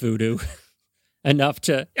know some voodoo enough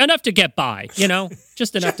to get by,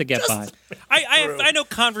 just enough to get by. I know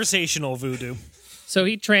conversational voodoo. So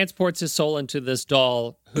he transports his soul into this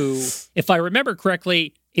doll who, if I remember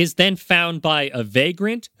correctly, is then found by a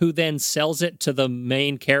vagrant who then sells it to the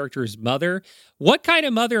main character's mother. What kind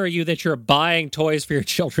of mother are you that you're buying toys for your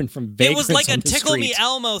children from vagrants? It was like a on the Tickle Me street?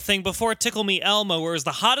 Elmo thing before Tickle Me Elmo, where it was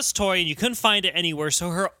the hottest toy and you couldn't find it anywhere, so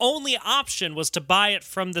her only option was to buy it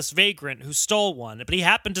from this vagrant who stole one. But he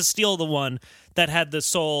happened to steal the one that had the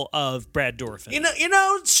soul of Brad Dourif.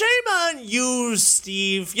 Shame on you,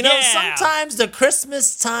 Steve. Yeah. Sometimes the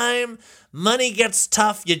Christmas time, money gets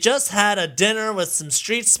tough. You just had a dinner with some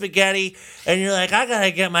street spaghetti, and you're like, I gotta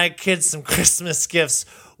get my kids some Christmas gifts.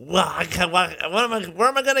 Well, where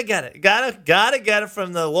am I gonna get it? Gotta get it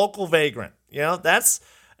from the local vagrant. That's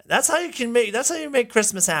how you make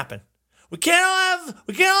Christmas happen. We can't all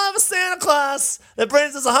have a Santa Claus that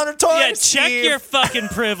brings us 100 toys. Yeah, check Steve. your fucking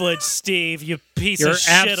privilege, Steve. You piece of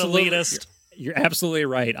shit elitist. You're absolutely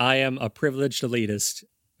right. I am a privileged elitist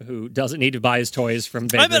who doesn't need to buy his toys from I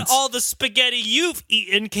vagrants. bet all the spaghetti you've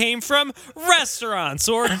eaten came from restaurants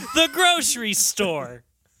or the grocery store.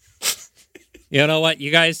 You know what?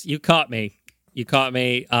 You guys, you caught me.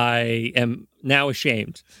 I am now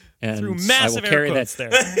ashamed. And Through I will massive air carry quotes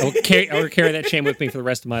that, there. I will carry that shame with me for the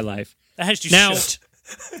rest of my life. As you Now, should.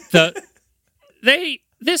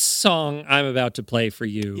 This song I'm about to play for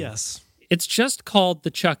you. Yes. It's just called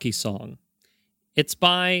the Chucky song. It's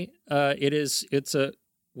by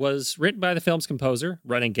was written by the film's composer,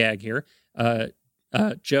 running gag here,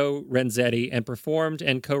 Joe Renzetti, and performed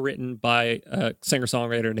and co-written by a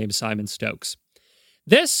singer-songwriter named Simon Stokes.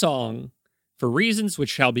 This song, for reasons which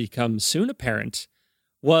shall become soon apparent,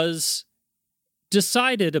 was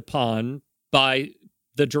decided upon by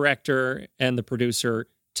the director and the producer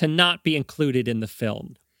to not be included in the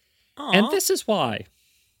film. Aww. And this is why.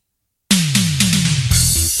 He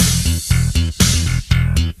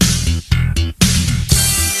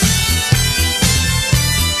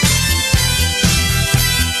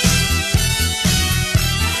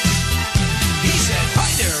said,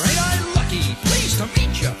 hi there, ain't I lucky? Pleased to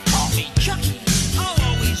meet you. Call me Chucky. I'll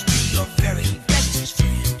always be your very bestest friend.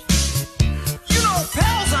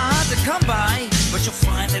 Pals are hard to come by, but you'll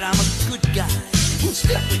find that I'm a good guy who'll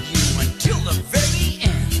stick with you until the very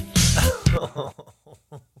end.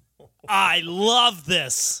 I love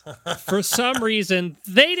this. For some reason,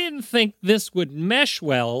 they didn't think this would mesh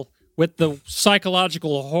well with the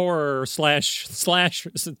psychological horror slasher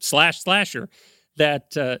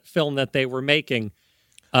that film that they were making.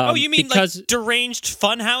 You mean because like deranged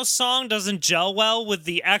Funhouse song doesn't gel well with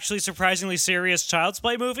the actually surprisingly serious Child's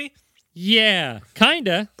Play movie? Yeah,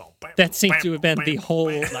 kinda. That seems to have been the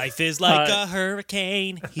whole. Life is like a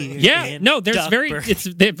hurricane here. Yeah, no, there's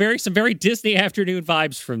some very Disney afternoon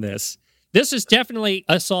vibes from this. This is definitely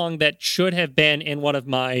a song that should have been in one of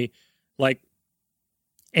my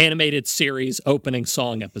animated series opening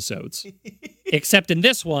song episodes. Except in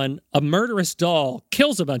this one, a murderous doll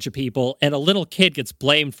kills a bunch of people and a little kid gets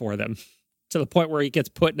blamed for them to the point where he gets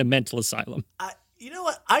put in a mental asylum. You know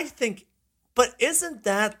what? I think, but isn't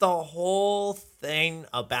that the whole thing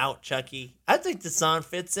about Chucky? I think the song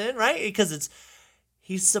fits in, right? Because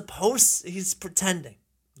he's pretending.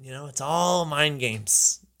 It's all mind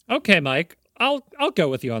games. Okay, Mike, I'll go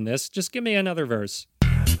with you on this. Just give me another verse.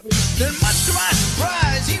 Then much to my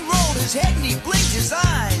surprise, he rolled his head and he blinked his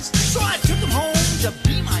eyes. So I took him home to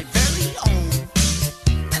be my very own.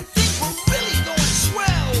 And things were really going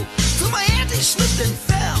swell, till my auntie slipped and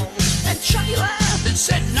fell. And Chucky laughed and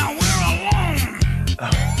said, now we're alone.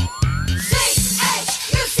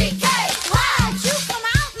 C-H-U-C-K, why'd you come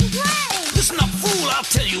out and play? Listen up, fool, I'll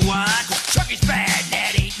tell you why. 'Cause Chucky's bad,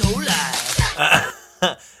 that ain't no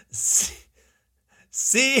lie.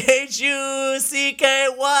 C-H-U-C-K-Y.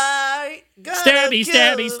 Stabby,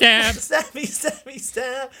 stabby, stab. Stabby, stabby,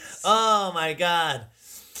 stab. Oh, my God.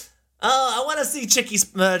 Oh, I want to see Chucky's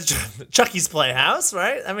Playhouse,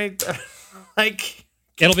 right? I mean,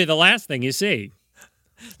 It'll be the last thing you see.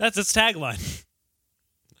 That's its tagline.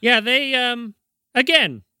 Yeah, they,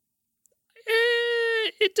 again,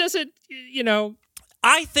 it doesn't,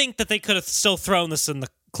 I think that they could have still thrown this in the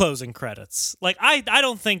closing credits. I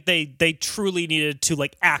don't think they truly needed to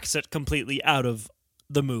axe it completely out of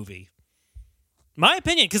the movie. My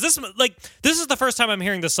opinion, because this is the first time I'm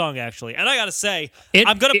hearing this song actually, and I gotta say,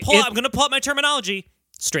 I'm gonna pull up my terminology.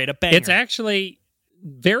 Straight up banger. It's actually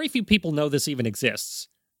very few people know this even exists.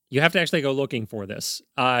 You have to actually go looking for this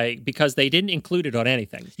because they didn't include it on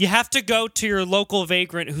anything. You have to go to your local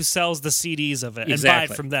vagrant who sells the CDs of it and buy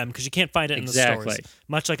it from them because you can't find it in the stores.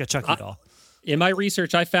 Much like a Chucky doll. In my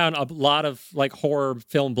research, I found a lot of horror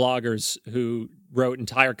film bloggers who wrote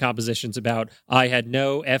entire compositions about, I had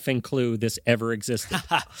no effing clue this ever existed.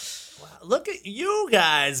 Look at you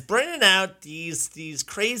guys bringing out these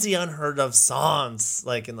crazy unheard of songs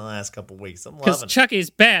in the last couple weeks. I'm loving it. Because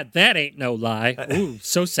Chucky's bad, that ain't no lie. Ooh,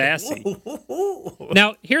 so sassy.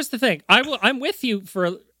 Now, here's the thing. I'd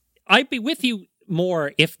be with you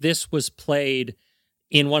more if this was played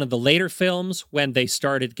in one of the later films when they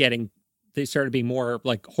started being more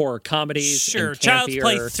horror comedies. Sure, Child's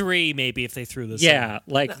Play 3 maybe if they threw this. Yeah,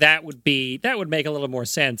 that would make a little more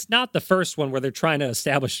sense. Not the first one where they're trying to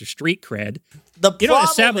establish a street cred. You don't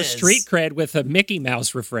establish street cred with a Mickey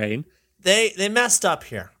Mouse refrain. They messed up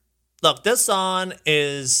here. Look, this song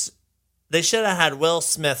is. They should have had Will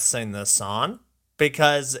Smith sing this song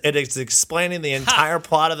because it is explaining the entire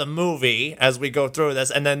plot of the movie as we go through this,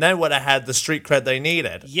 and then they would have had the street cred they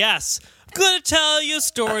needed. Yes. Gonna tell you a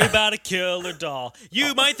story about a killer doll.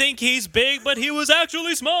 You might think he's big, but he was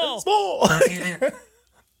actually small.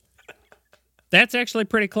 That's actually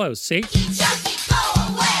pretty close. See? Chucky, go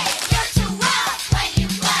away. You're too rough when you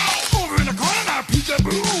play. Over in the corner now,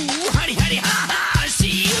 peekaboo. Howdy, howdy, ha, ha, I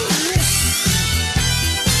see you.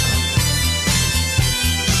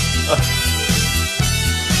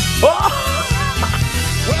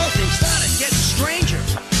 Well, things started getting stranger,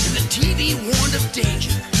 and the TV warned of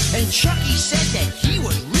danger. And Chucky said that he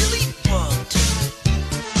was really bugged.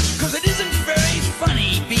 'Cause it isn't very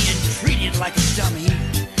funny being treated like a dummy.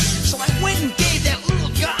 So I went and gave that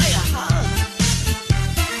little guy a hug.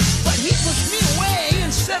 But he pushed me away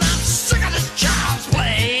and said, I'm sick of this child's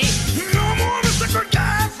play. No more Mr. Good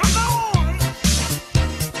Guy from now on.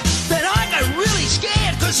 Then I got really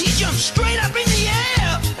scared 'cause he jumped straight up in the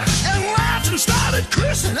air and laughed and started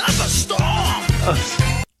cursing up a storm.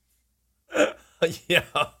 Yeah.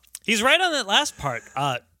 He's right on that last part.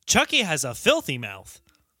 Chucky has a filthy mouth.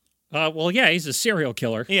 Well, yeah, he's a serial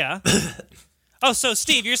killer. Yeah. Oh, so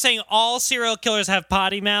Steve, you're saying all serial killers have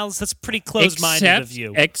potty mouths? That's pretty close-minded of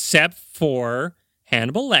you. Except for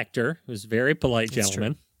Hannibal Lecter, who's a very polite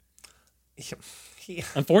gentleman.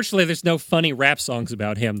 Unfortunately, there's no funny rap songs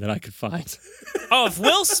about him that I could find. Oh, if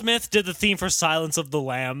Will Smith did the theme for Silence of the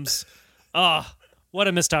Lambs, what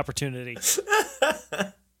a missed opportunity.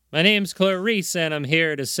 My name's Clarice, and I'm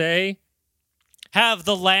here to say... Have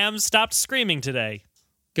the lambs stopped screaming today?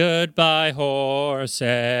 Goodbye,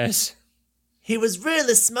 horses. He was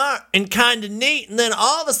really smart and kind of neat, and then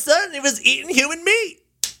all of a sudden he was eating human meat.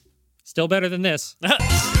 Still better than this. My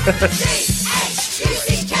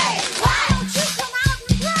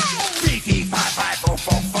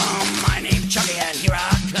name's Chucky and here I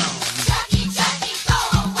come. Chucky, Chucky, go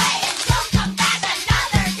away and don't come back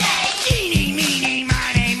another day. Eeny, meeny,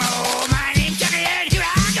 miny, moe. My name's Chucky and here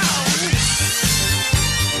I go.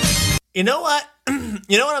 You know what?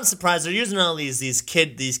 You know what? I'm surprised they're using all these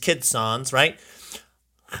kid songs, right?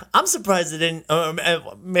 I'm surprised they didn't.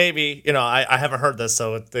 Maybe I haven't heard this,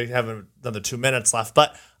 so they have another 2 minutes left.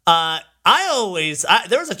 But there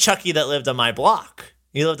was a Chucky that lived on my block.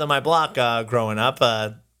 He lived on my block growing up,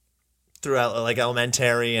 throughout like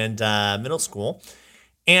elementary and middle school,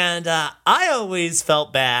 and I always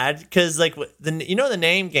felt bad because like the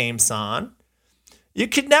name game song. You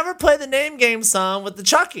could never play the name game song with the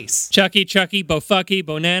Chuckies. Chucky, Bofucky,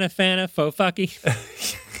 Bonana Fana, Fofucky.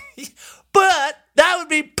 But that would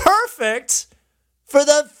be perfect for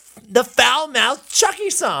the foul-mouthed Chucky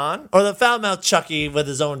song, or the foul-mouthed Chucky with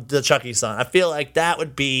the Chucky song. I feel like that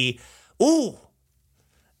would be,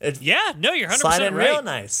 Yeah, no, you're 100% slide in right. real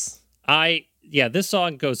nice. This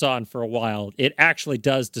song goes on for a while. It actually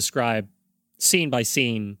does describe scene by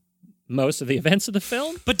scene most of the events of the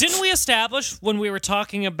film. But didn't we establish when we were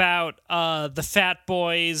talking about the Fat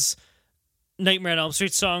Boys' Nightmare on Elm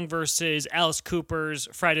Street song versus Alice Cooper's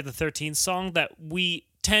Friday the 13th song that we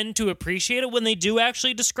tend to appreciate it when they do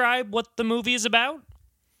actually describe what the movie is about?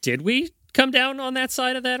 Did we come down on that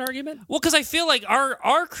side of that argument? Well, because I feel like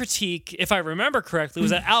our critique, if I remember correctly,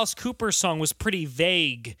 was that Alice Cooper's song was pretty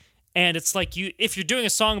vague. And it's like if you're doing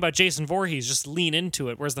a song about Jason Voorhees, just lean into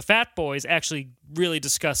it. Whereas the Fat Boys actually really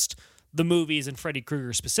discussed the movies and Freddy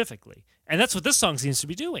Krueger specifically. And that's what this song seems to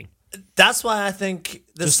be doing. That's why I think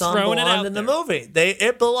this Just song throwing it belonged out in the there. movie.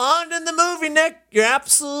 It belonged in the movie, Nick. You're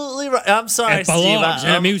absolutely right. I'm sorry, It belongs Steve.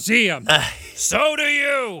 in a museum. So do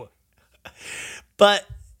you. But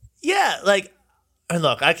yeah, like, and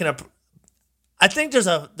look, I think there's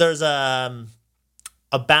a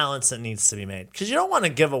balance that needs to be made, because you don't want to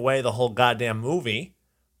give away the whole goddamn movie,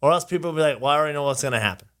 or else people will be like, well, I already know what's going to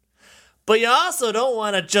happen. But you also don't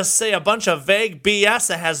want to just say a bunch of vague BS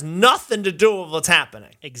that has nothing to do with what's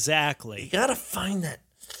happening. Exactly. You got to find that,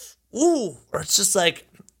 or it's just like,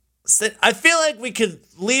 I feel like we could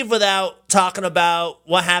leave without talking about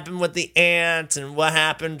what happened with the aunt and what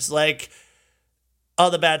happened, like,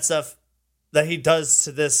 all the bad stuff that he does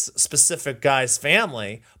to this specific guy's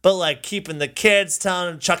family, but like keeping the kids,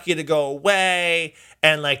 telling Chucky to go away,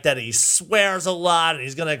 and like that he swears a lot and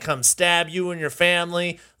he's gonna come stab you and your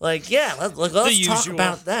family. Like, yeah, let's talk usual.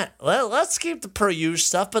 about that. Let's keep the per usual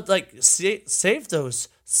stuff, but like save those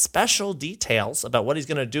special details about what he's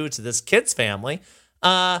gonna do to this kid's family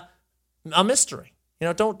a mystery.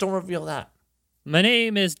 Don't reveal that. My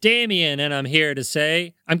name is Damien, and I'm here to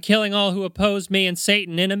say I'm killing all who oppose me and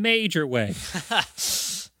Satan in a major way.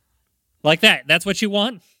 Like that. That's what you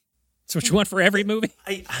want? That's what you want for every movie?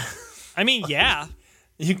 I mean, yeah.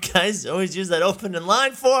 You guys always use that opening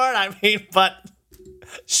line for it. But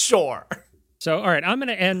sure. So, all right, I'm going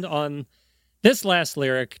to end on this last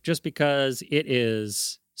lyric just because it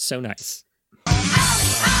is so nice. Ollie,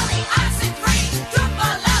 oxen free, troop of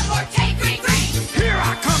love or take green. Here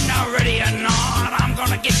I come now, ready or not. I'm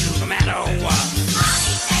gonna get you no matter what.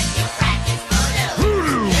 Ollie said you practice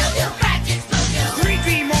voodoo. You do practice voodoo.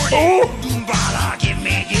 3 more days. Bala, give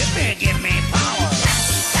me power.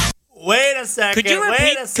 Wait a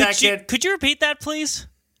second. Could you repeat that, please?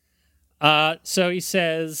 So he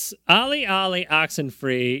says, Ali, oxen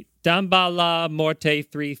free, Dambala, morte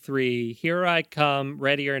 3-3. Here I come,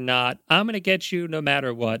 ready or not. I'm going to get you no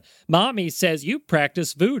matter what. Mommy says you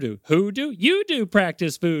practice voodoo. Who do? You do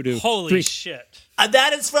practice voodoo. Holy shit.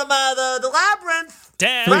 That is from the Labyrinth.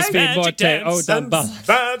 Dance, Right? magic Morte, dance. oh, Dambala.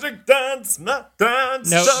 Magic dance, No,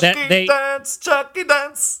 Chucky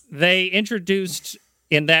dance. They introduced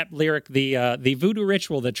in that lyric the voodoo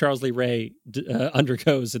ritual that Charles Lee Ray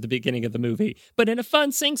undergoes at the beginning of the movie, but in a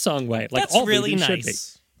fun sing-song way. Like That's all really voodoo should be.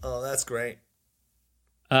 nice. Oh, that's great.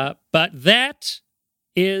 But that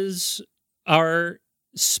is our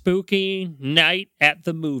spooky night at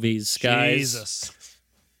the movies, guys. Jesus.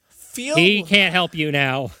 He can't help you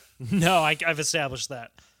now. No, I've established that.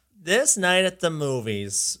 This night at the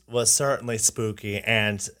movies was certainly spooky,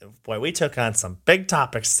 and boy, we took on some big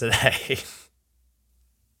topics today.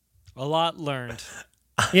 A lot learned.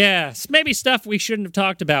 Yeah, maybe stuff we shouldn't have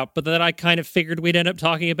talked about, but that I kind of figured we'd end up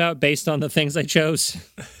talking about based on the things I chose.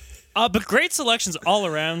 But great selections all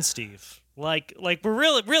around, Steve. Like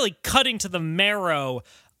we're really cutting to the marrow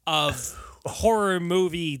of horror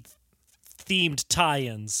movie themed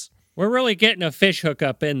tie-ins. We're really getting a fish hook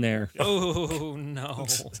up in there. Oh, no.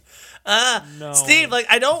 No. Steve, like,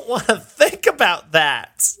 I don't want to think about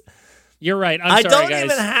that. You're right. I'm I sorry, don't guys.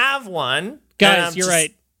 even have one. and Guys, I'm you're just-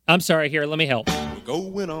 right. I'm sorry. Here, let me help. We're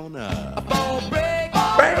going on up.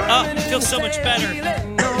 Oh, it feels so much better.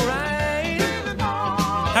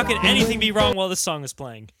 How can anything be wrong while this song is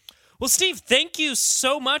playing? Well, Steve, thank you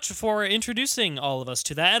so much for introducing all of us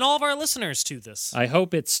to that and all of our listeners to this. I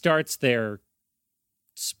hope it starts their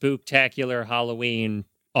spooktacular Halloween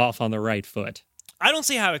off on the right foot. I don't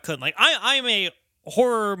see how it couldn't. Like, I'm a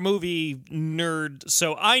horror movie nerd,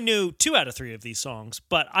 so I knew 2 out of 3 of these songs.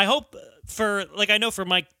 But I hope I know for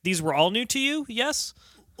Mike, these were all new to you, yes?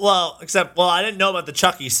 Well, I didn't know about the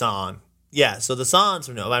Chucky song. Yeah, so the songs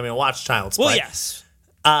were no. I mean, watch Child's Play. Well, yes.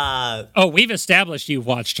 Oh, we've established you've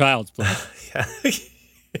watched Child's Play.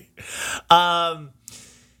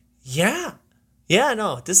 Yeah,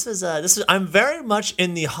 no, this is I'm very much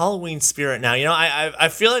in the Halloween spirit now. You know, I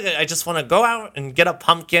feel like I just want to go out and get a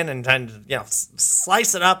pumpkin and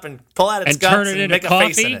slice it up and pull out its And guts turn it and into make a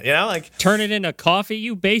face in coffee? it. You know, like Turn it into coffee,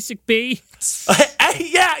 you basic bee.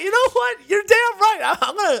 yeah, you know what? You're damn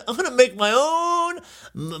right. I'm gonna make my own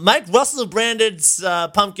Mike Russell branded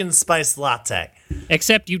pumpkin spice latte.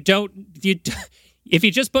 Except if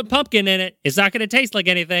you just put pumpkin in it, it's not going to taste like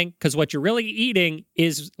anything because what you're really eating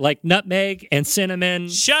is like nutmeg and cinnamon.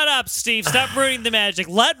 Shut up, Steve. Stop ruining the magic.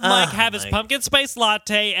 Let Mike have his pumpkin spice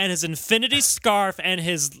latte and his infinity scarf and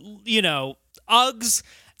his, Uggs,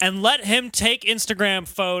 and let him take Instagram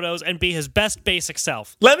photos and be his best basic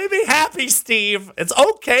self. Let me be happy, Steve. It's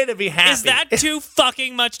okay to be happy. Is that too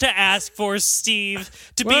fucking much to ask for, Steve?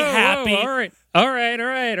 To be happy? Whoa, all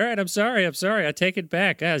right. I'm sorry. I take it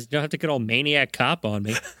back. Guys, you don't have to get all maniac cop on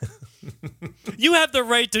me. You have the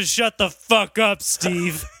right to shut the fuck up,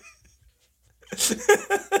 Steve.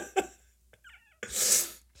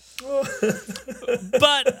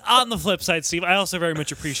 But on the flip side, Steve, I also very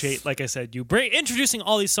much appreciate, like I said, you introducing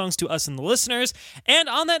all these songs to us and the listeners. And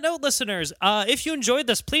on that note, listeners, if you enjoyed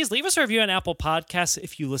this, please leave us a review on Apple Podcasts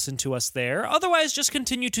if you listen to us there. Otherwise, just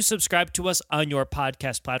continue to subscribe to us on your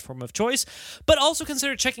podcast platform of choice. But also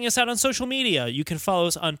consider checking us out on social media. You can follow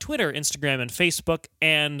us on Twitter, Instagram, and Facebook.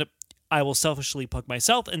 And I will selfishly plug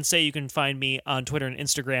myself and say you can find me on Twitter and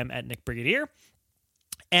Instagram at Nick Brigadier.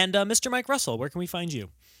 And Mr. Mike Russell, where can we find you?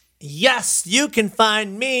 Yes, you can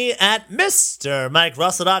find me at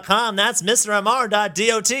MrMikeRussell.com. That's MrMR.dot.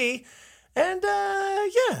 And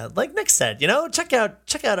like Nick said, check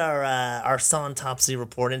out our Songtopsy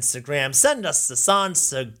Report Instagram. Send us the song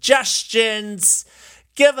suggestions.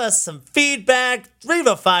 Give us some feedback. Leave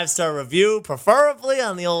a 5-star review, preferably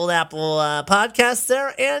on the old Apple podcast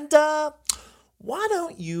there. And why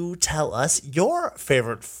don't you tell us your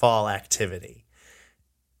favorite fall activity?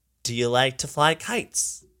 Do you like to fly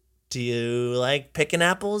kites? Do you like picking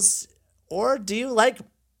apples? Or do you like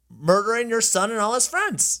murdering your son and all his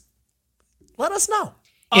friends? Let us know.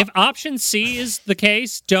 If option C is the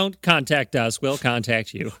case, don't contact us. We'll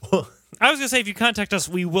contact you. I was going to say, if you contact us,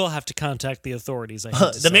 we will have to contact the authorities.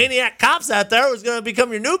 The maniac cops out there who's going to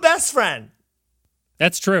become your new best friend.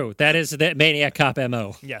 That's true. That is the maniac cop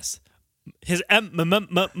MO. Yes. His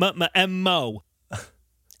M-O.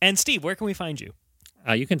 And Steve, where can we find you?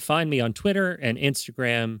 You can find me on Twitter and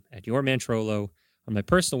Instagram at YourMantrollo, on my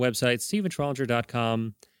personal website,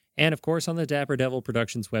 StephenTrollinger.com, and of course on the Dapper Devil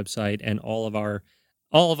Productions website and all of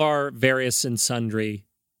our various and sundry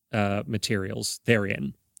materials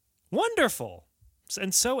therein. Wonderful.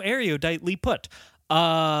 And so eruditely put.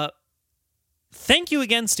 Thank you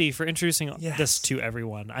again, Steve, for introducing this to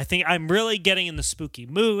everyone. I think I'm really getting in the spooky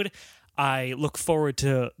mood. I look forward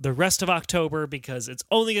to the rest of October because it's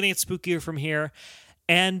only going to get spookier from here.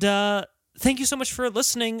 And thank you so much for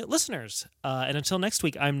listening, listeners. And until next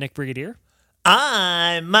week, I'm Nick Brigadier.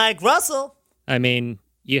 I'm Mike Russell. I mean,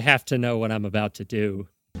 you have to know what I'm about to do.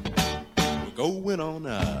 We're going on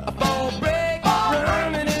up.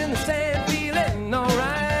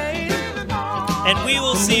 And we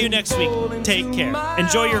will see you next week. Take care.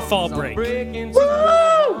 Enjoy your fall break.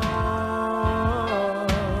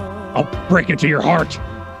 I'll break into your heart.